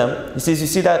points to them. He says, you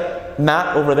see that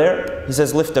mat over there? He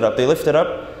says, lift it up. They lift it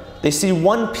up. They see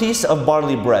one piece of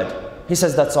barley bread. He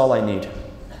says, that's all I need.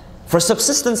 For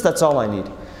subsistence, that's all I need.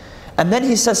 And then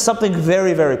he says something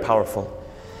very, very powerful.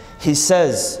 He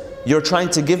says, you're trying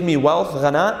to give me wealth,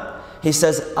 ghana. He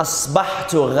says,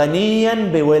 أصبحت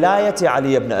غنيا بولاية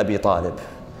علي ibn Abi Talib.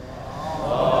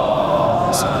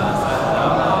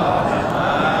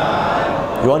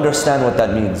 You understand what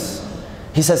that means?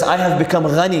 He says, I have become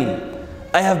ghani.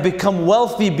 I have become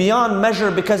wealthy beyond measure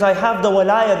because I have the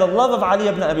walaya, the love of Ali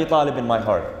ibn Abi Talib in my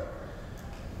heart.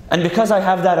 And because I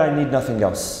have that, I need nothing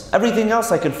else. Everything else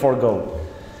I can forego.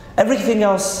 Everything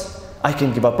else I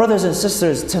can give up. Brothers and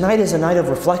sisters, tonight is a night of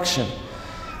reflection.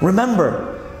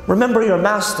 Remember your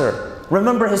master.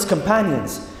 Remember his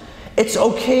companions. It's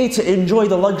okay to enjoy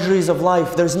the luxuries of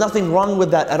life. There's nothing wrong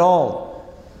with that at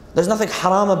all. There's nothing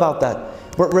haram about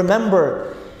that. But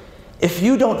remember, if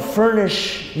you don't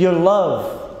furnish your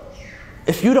love,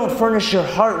 if you don't furnish your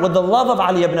heart with the love of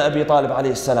Ali ibn Abi Talib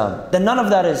alayhi salam, then none of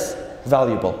that is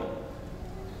valuable.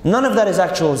 None of that is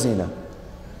actual zina.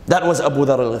 That was Abu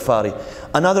Dharr al-Ghifari.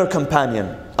 Another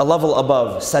companion, a level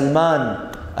above,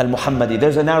 Salman al-Muhammadi.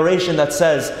 There's a narration that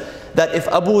says that if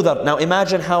Abu Dharr, now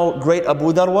imagine how great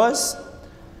Abu Dharr was.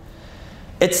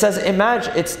 It says,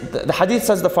 the hadith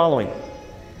says the following,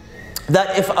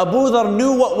 that if Abu Dharr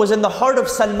knew what was in the heart of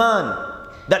Salman,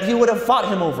 that he would have fought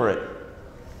him over it.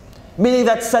 Meaning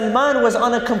that Salman was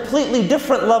on a completely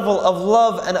different level of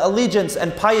love and allegiance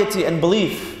and piety and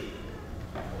belief.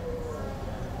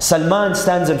 Salman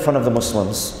stands in front of the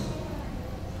Muslims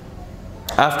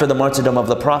after the martyrdom of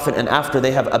the Prophet and after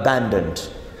they have abandoned.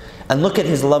 And look at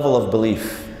his level of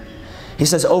belief. He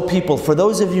says, "O people, for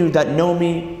those of you that know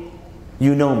me,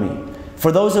 you know me.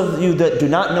 For those of you that do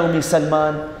not know me,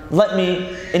 Salman, let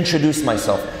me introduce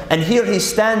myself." And here he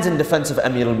stands in defense of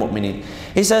Amir al-Mu'mineen.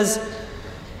 He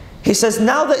says,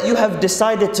 now that you have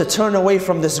decided to turn away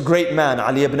from this great man,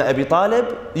 Ali ibn Abi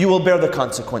Talib, you will bear the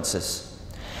consequences.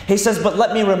 He says, but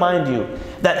let me remind you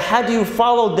that had you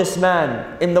followed this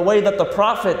man in the way that the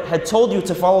Prophet had told you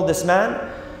to follow this man,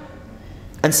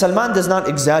 and Salman does not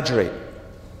exaggerate.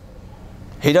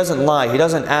 He doesn't lie. He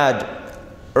doesn't add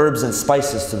herbs and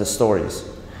spices to the stories.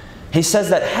 He says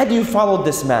that had you followed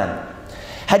this man,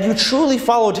 had you truly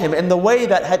followed him in the way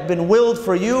that had been willed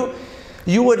for you,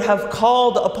 you would have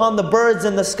called upon the birds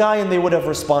in the sky and they would have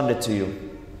responded to you.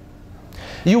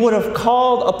 You would have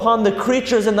called upon the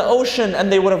creatures in the ocean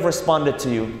and they would have responded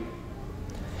to you.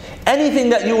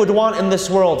 Anything that you would want in this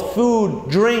world,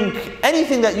 food, drink,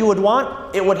 anything that you would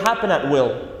want, it would happen at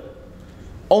will.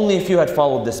 Only if you had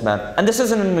followed this man. And this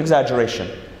isn't an exaggeration.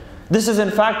 This is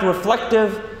in fact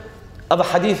reflective of a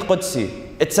hadith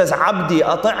Qudsi. It says, "Abdi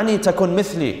ata'ni takun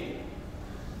mithli."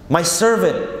 My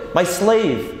servant, my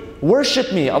slave,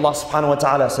 worship me, Allah subhanahu wa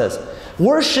ta'ala says.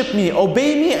 Worship me,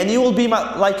 obey me, and you will be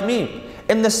like me.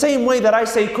 In the same way that I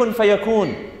say kun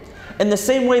fayakun. In the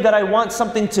same way that I want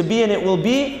something to be and it will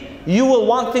be, you will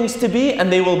want things to be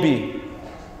and they will be.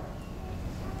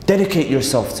 Dedicate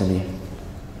yourself to me.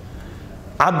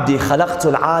 Abdi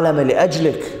khalaqtu al-alama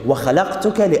li-ajlik wa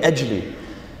khalaqtuka li-ajli.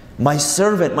 My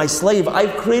servant, my slave,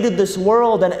 I've created this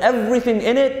world and everything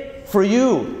in it for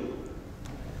you.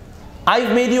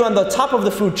 I've made you on the top of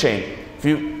the food chain. If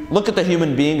you look at the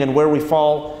human being and where we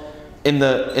fall in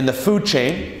the food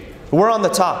chain, we're on the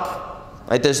top.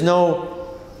 Right? There's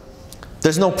no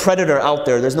predator out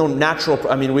there. There's no natural,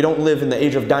 we don't live in the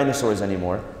age of dinosaurs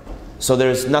anymore. So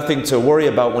there's nothing to worry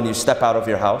about when you step out of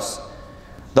your house.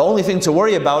 The only thing to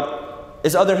worry about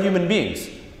is other human beings.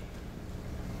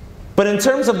 But in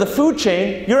terms of the food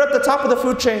chain, you're at the top of the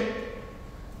food chain.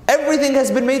 Everything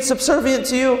has been made subservient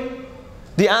to you.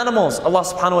 The animals, Allah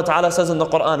subhanahu wa ta'ala says in the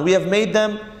Quran, we have made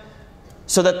them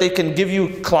so that they can give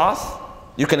you cloth.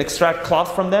 You can extract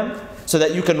cloth from them so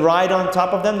that you can ride on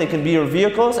top of them. They can be your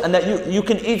vehicles and that you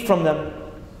can eat from them.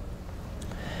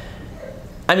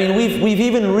 We've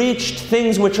even reached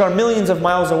things which are millions of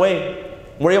miles away.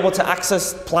 We're able to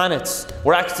access planets.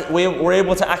 We're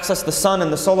able to access the sun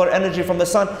and the solar energy from the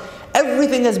sun.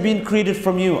 Everything has been created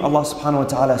from you. Allah subhanahu wa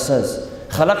ta'ala says,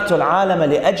 خَلَقْتُ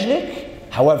الْعَالَمَ لِأَجْلِكَ.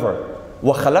 However,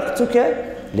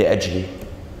 وَخَلَقْتُكَ لِأَجْلِي.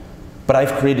 But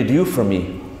I've created you for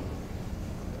me.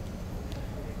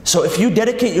 So if you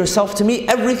dedicate yourself to me,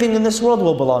 everything in this world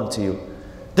will belong to you.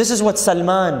 This is what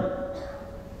Salman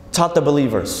taught the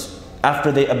believers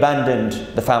after they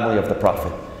abandoned the family of the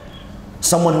Prophet.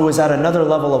 Someone who is at another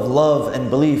level of love and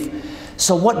belief.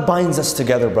 So what binds us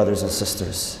together, brothers and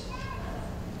sisters?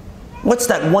 What's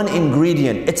that one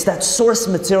ingredient? It's that source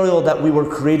material that we were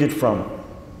created from.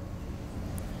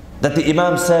 That the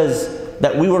Imam says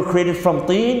that we were created from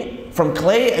teen, from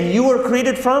clay, and you were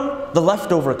created from the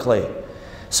leftover clay.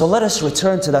 So let us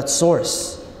return to that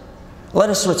source. Let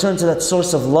us return to that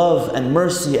source of love and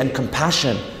mercy and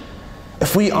compassion.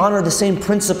 if we honor the same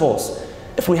principles,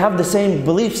 if we have the same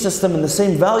belief system and the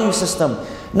same value system,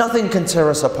 nothing can tear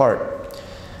us apart.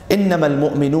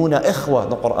 إِنَّمَا الْمُؤْمِنُونَ إِخْوَةً,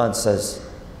 the Quran says.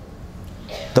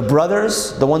 The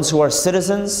brothers, the ones who are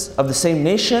citizens of the same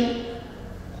nation,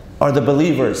 are the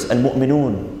believers,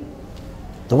 al-mu'minun.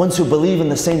 The ones who believe in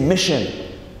the same mission.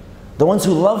 The ones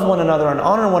who love one another and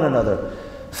honor one another.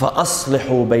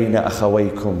 فَأَصْلِحُوا بَيْنَ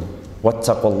أَخَوَيْكُمْ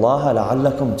وَاتَّقُوا اللَّهَ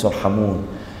لَعَلَّكُمْ تُرْحَمُونَ.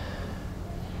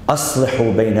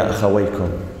 أَصْلِحُوا بَيْنَ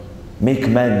أَخَوَيْكُمْ. Make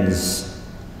amends.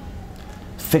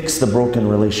 Fix the broken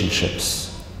relationships.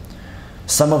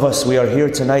 Some of us, we are here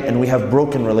tonight and we have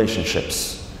broken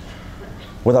relationships.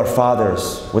 With our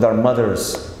fathers, with our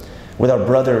mothers, with our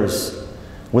brothers,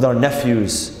 with our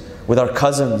nephews, with our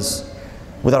cousins,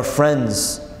 with our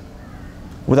friends,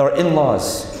 with our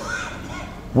in-laws,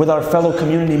 with our fellow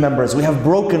community members. We have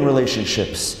broken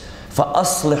relationships.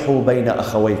 فَأَصْلِحُوا بَيْنَ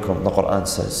أَخَوَيْكُمْ, the Quran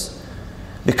says.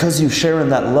 Because you share in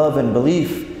that love and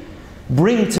belief,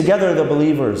 bring together the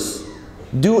believers.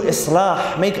 Do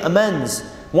islah, make amends.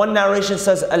 One narration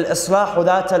says, al-islahu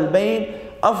ذات البين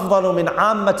أفضل من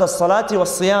عامة الصلاة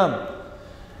والصيام.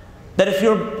 That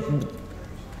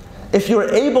if you're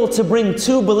able to bring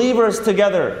two believers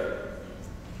together,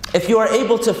 if you are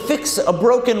able to fix a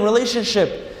broken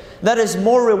relationship, that is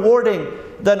more rewarding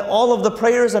than all of the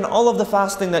prayers and all of the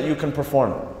fasting that you can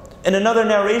perform. In another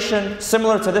narration,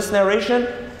 similar to this narration,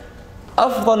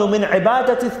 أفضل من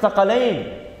عبادة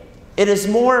الثقلين. It is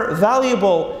more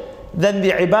valuable than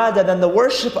the ibadah, than the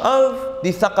worship of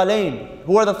the thaqalain.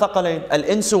 Who are the thaqalain?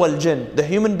 Al-insu wal-jinn, the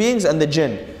human beings and the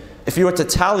jinn. If you were to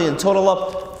tally and total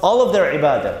up all of their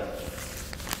ibadah,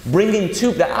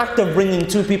 the act of bringing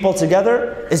two people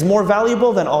together is more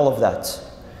valuable than all of that.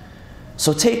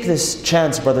 So take this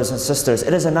chance, brothers and sisters.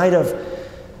 It is a night of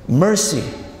mercy.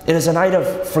 It is a night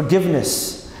of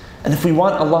forgiveness. And if we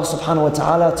want Allah subhanahu wa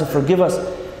ta'ala to forgive us,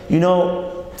 you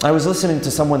know, I was listening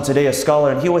to someone today, a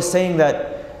scholar, and he was saying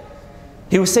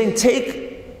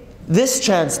take this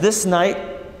chance, this night,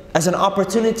 as an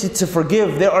opportunity to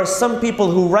forgive. There are some people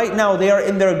who right now, they are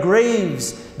in their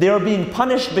graves. They are being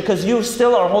punished because you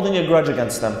still are holding a grudge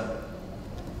against them.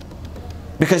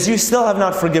 Because you still have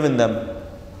not forgiven them.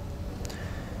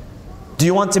 Do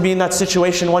you want to be in that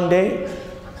situation one day?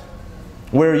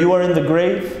 Where you are in the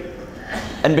grave,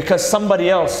 and because somebody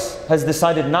else has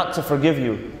decided not to forgive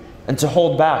you and to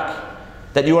hold back,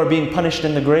 that you are being punished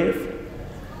in the grave?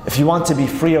 If you want to be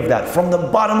free of that, from the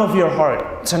bottom of your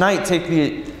heart, tonight take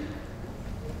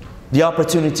the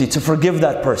opportunity to forgive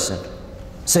that person.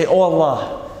 Say, oh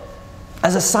Allah,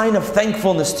 as a sign of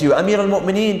thankfulness to you, Amir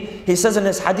al-Mu'mineen, he says in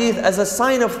his hadith, as a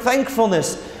sign of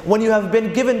thankfulness, when you have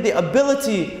been given the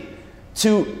ability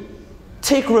to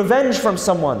take revenge from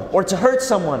someone or to hurt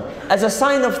someone, as a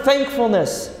sign of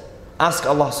thankfulness, ask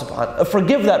Allah subhanahu,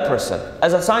 forgive that person,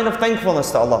 as a sign of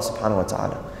thankfulness to Allah subhanahu wa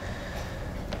ta'ala.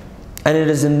 And it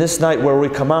is in this night where we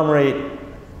commemorate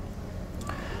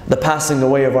the passing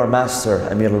away of our master,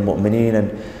 Amir al-Mu'mineen.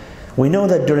 And we know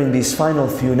that during these final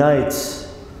few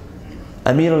nights,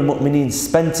 Amir al-Mu'mineen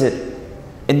spent it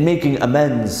in making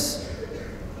amends,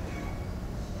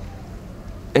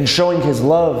 in showing his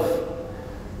love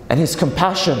and his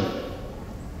compassion,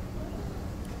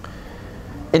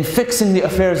 in fixing the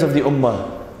affairs of the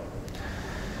ummah,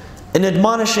 in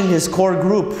admonishing his core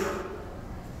group,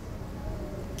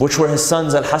 which were his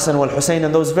sons Al-Hasan wal-Hussein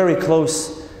and those very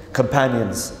close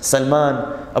companions, Salman,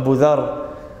 Abu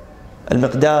Dhar,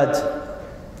 Al-Miqdad,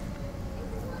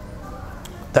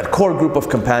 that core group of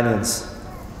companions.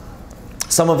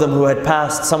 Some of them who had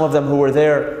passed, some of them who were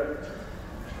there.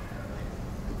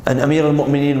 And Amir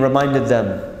al-Mu'mineen reminded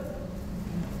them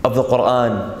of the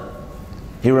Quran.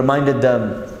 He reminded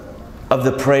them of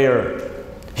the prayer.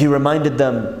 He reminded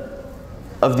them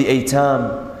of the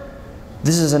Aitam.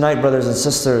 This is a night, brothers and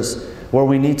sisters, where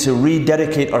we need to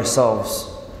rededicate ourselves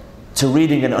to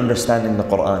reading and understanding the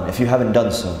Quran, if you haven't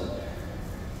done so.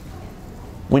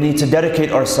 We need to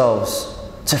dedicate ourselves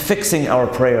to fixing our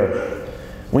prayer.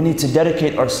 We need to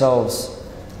dedicate ourselves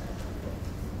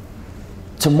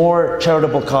to more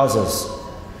charitable causes.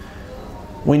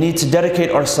 We need to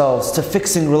dedicate ourselves to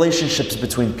fixing relationships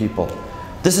between people.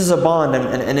 This is a bond,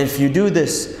 and if you do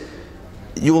this,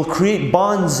 you will create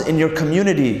bonds in your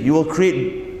community. You will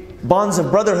create bonds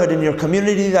of brotherhood in your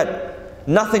community that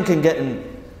nothing can get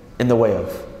in the way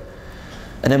of.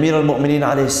 And Amir al-Mu'mineen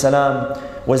alayhi salam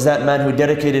was that man who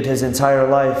dedicated his entire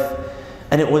life.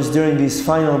 And it was during these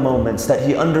final moments that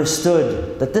he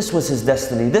understood that this was his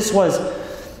destiny. This was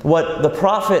what the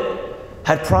Prophet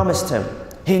had promised him.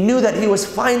 He knew that he was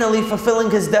finally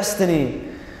fulfilling his destiny.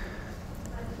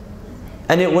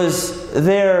 And it was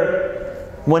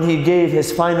there when he gave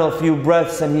his final few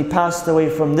breaths and he passed away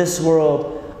from this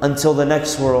world until the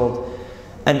next world.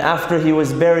 And after he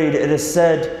was buried, it is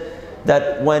said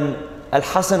that when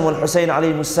Al-Hasan and Hussein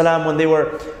alayhimus salam, when they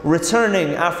were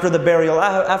returning after the burial,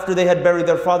 after they had buried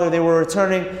their father, they were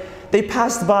returning, they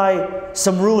passed by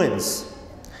some ruins.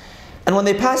 And when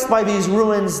they passed by these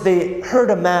ruins, they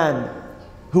heard a man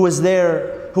who was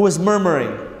there, who was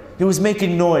murmuring. He was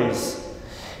making noise.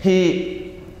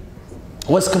 He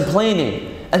was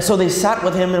complaining. And so they sat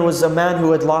with him, and it was a man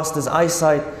who had lost his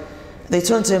eyesight. They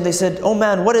turned to him, they said, "Oh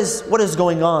man, what is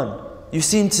going on? You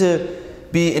seem to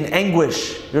be in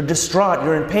anguish, you're distraught,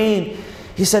 you're in pain."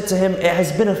 He said to him, "It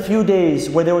has been a few days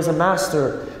where there was a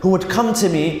master who would come to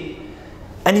me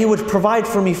and he would provide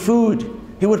for me food,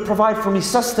 he would provide for me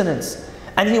sustenance,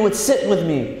 and he would sit with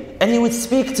me and he would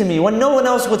speak to me when no one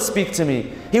else would speak to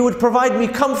me. He would provide me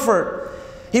comfort.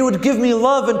 He would give me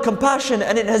love and compassion,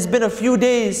 and it has been a few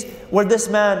days where this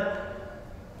man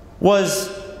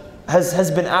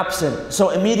has been absent." So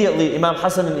immediately Imam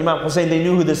Hassan and Imam Hussein, they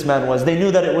knew who this man was. They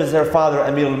knew that it was their father,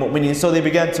 Amir al-Mu'mineen. So they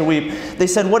began to weep. They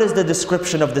said, "What is the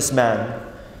description of this man?"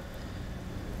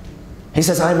 He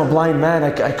says, "I am a blind man.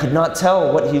 I could not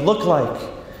tell what he looked like."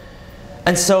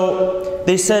 And so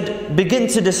they said, "Begin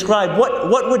to describe.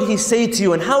 What would he say to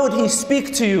you and how would he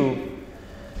speak to you?"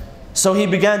 So he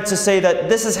began to say that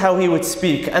this is how he would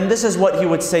speak, and this is what he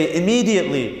would say.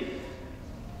 Immediately,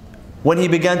 when he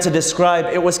began to describe,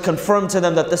 it was confirmed to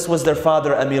them that this was their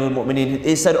father, Amir al-Mu'mineen.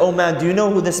 He said, "Oh man, do you know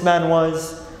who this man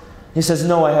was?" He says,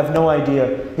 "No, I have no idea."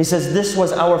 He says, "This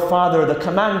was our father, the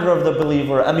commander of the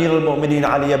believer, Amir al-Mu'mineen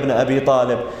Ali ibn Abi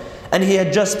Talib. And he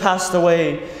had just passed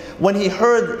away. When he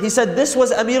heard, he said, this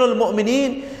was Amir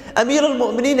al-Mu'mineen. Amir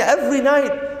al-Mu'mineen, every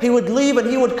night he would leave and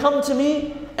he would come to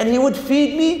me and he would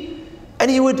feed me and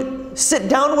he would sit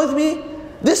down with me.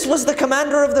 This was the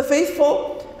commander of the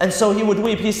faithful." And so he would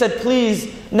weep. He said, "Please,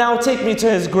 now take me to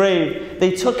his grave." They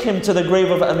took him to the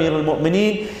grave of Amir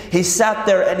al-Mu'mineen. He sat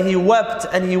there and he wept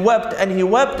and he wept and he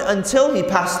wept until he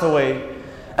passed away.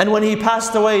 And when he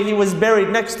passed away, he was buried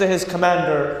next to his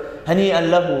commander. Hani'an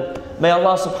lahu. May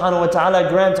Allah subhanahu wa ta'ala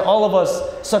grant all of us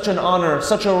such an honor,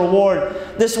 such a reward.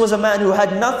 This was a man who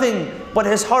had nothing, but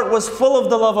his heart was full of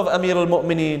the love of Amir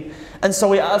al-Mu'mineen. And so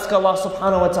we ask Allah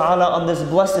subhanahu wa ta'ala on this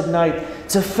blessed night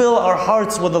to fill our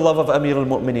hearts with the love of Amir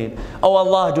al-Mu'mineen. Oh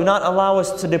Allah, do not allow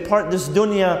us to depart this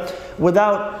dunya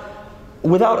without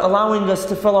allowing us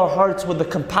to fill our hearts with the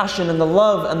compassion and the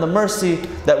love and the mercy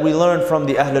that we learn from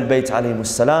the Ahlul Bayt alayhimus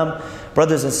salam.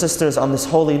 Brothers and sisters, on this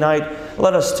holy night,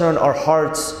 let us turn our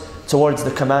hearts towards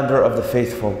the commander of the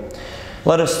faithful.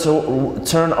 Let us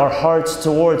turn our hearts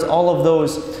towards all of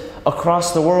those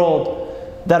across the world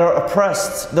that are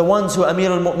oppressed, the ones who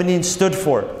Amir al-Mu'mineen stood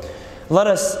for. Let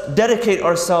us dedicate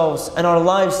ourselves and our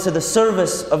lives to the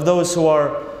service of those who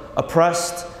are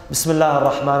oppressed. Bismillah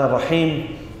ar-Rahman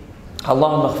ar-Rahim.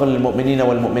 اللهم اغفر للمؤمنين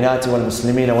والمؤمنات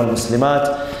والمسلمين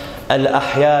والمسلمات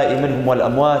الأحياء منهم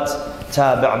والأموات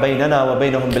تابع بيننا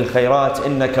وبينهم بالخيرات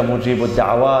إنك مجيب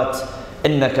الدعوات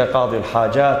إنك قاضي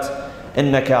الحاجات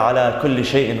إنك على كل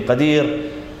شيء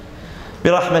قدير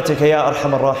برحمتك يا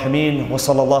أرحم الراحمين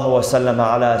وصلى الله وسلم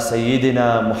على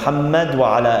سيدنا محمد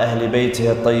وعلى أهل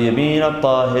بيته الطيبين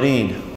الطاهرين.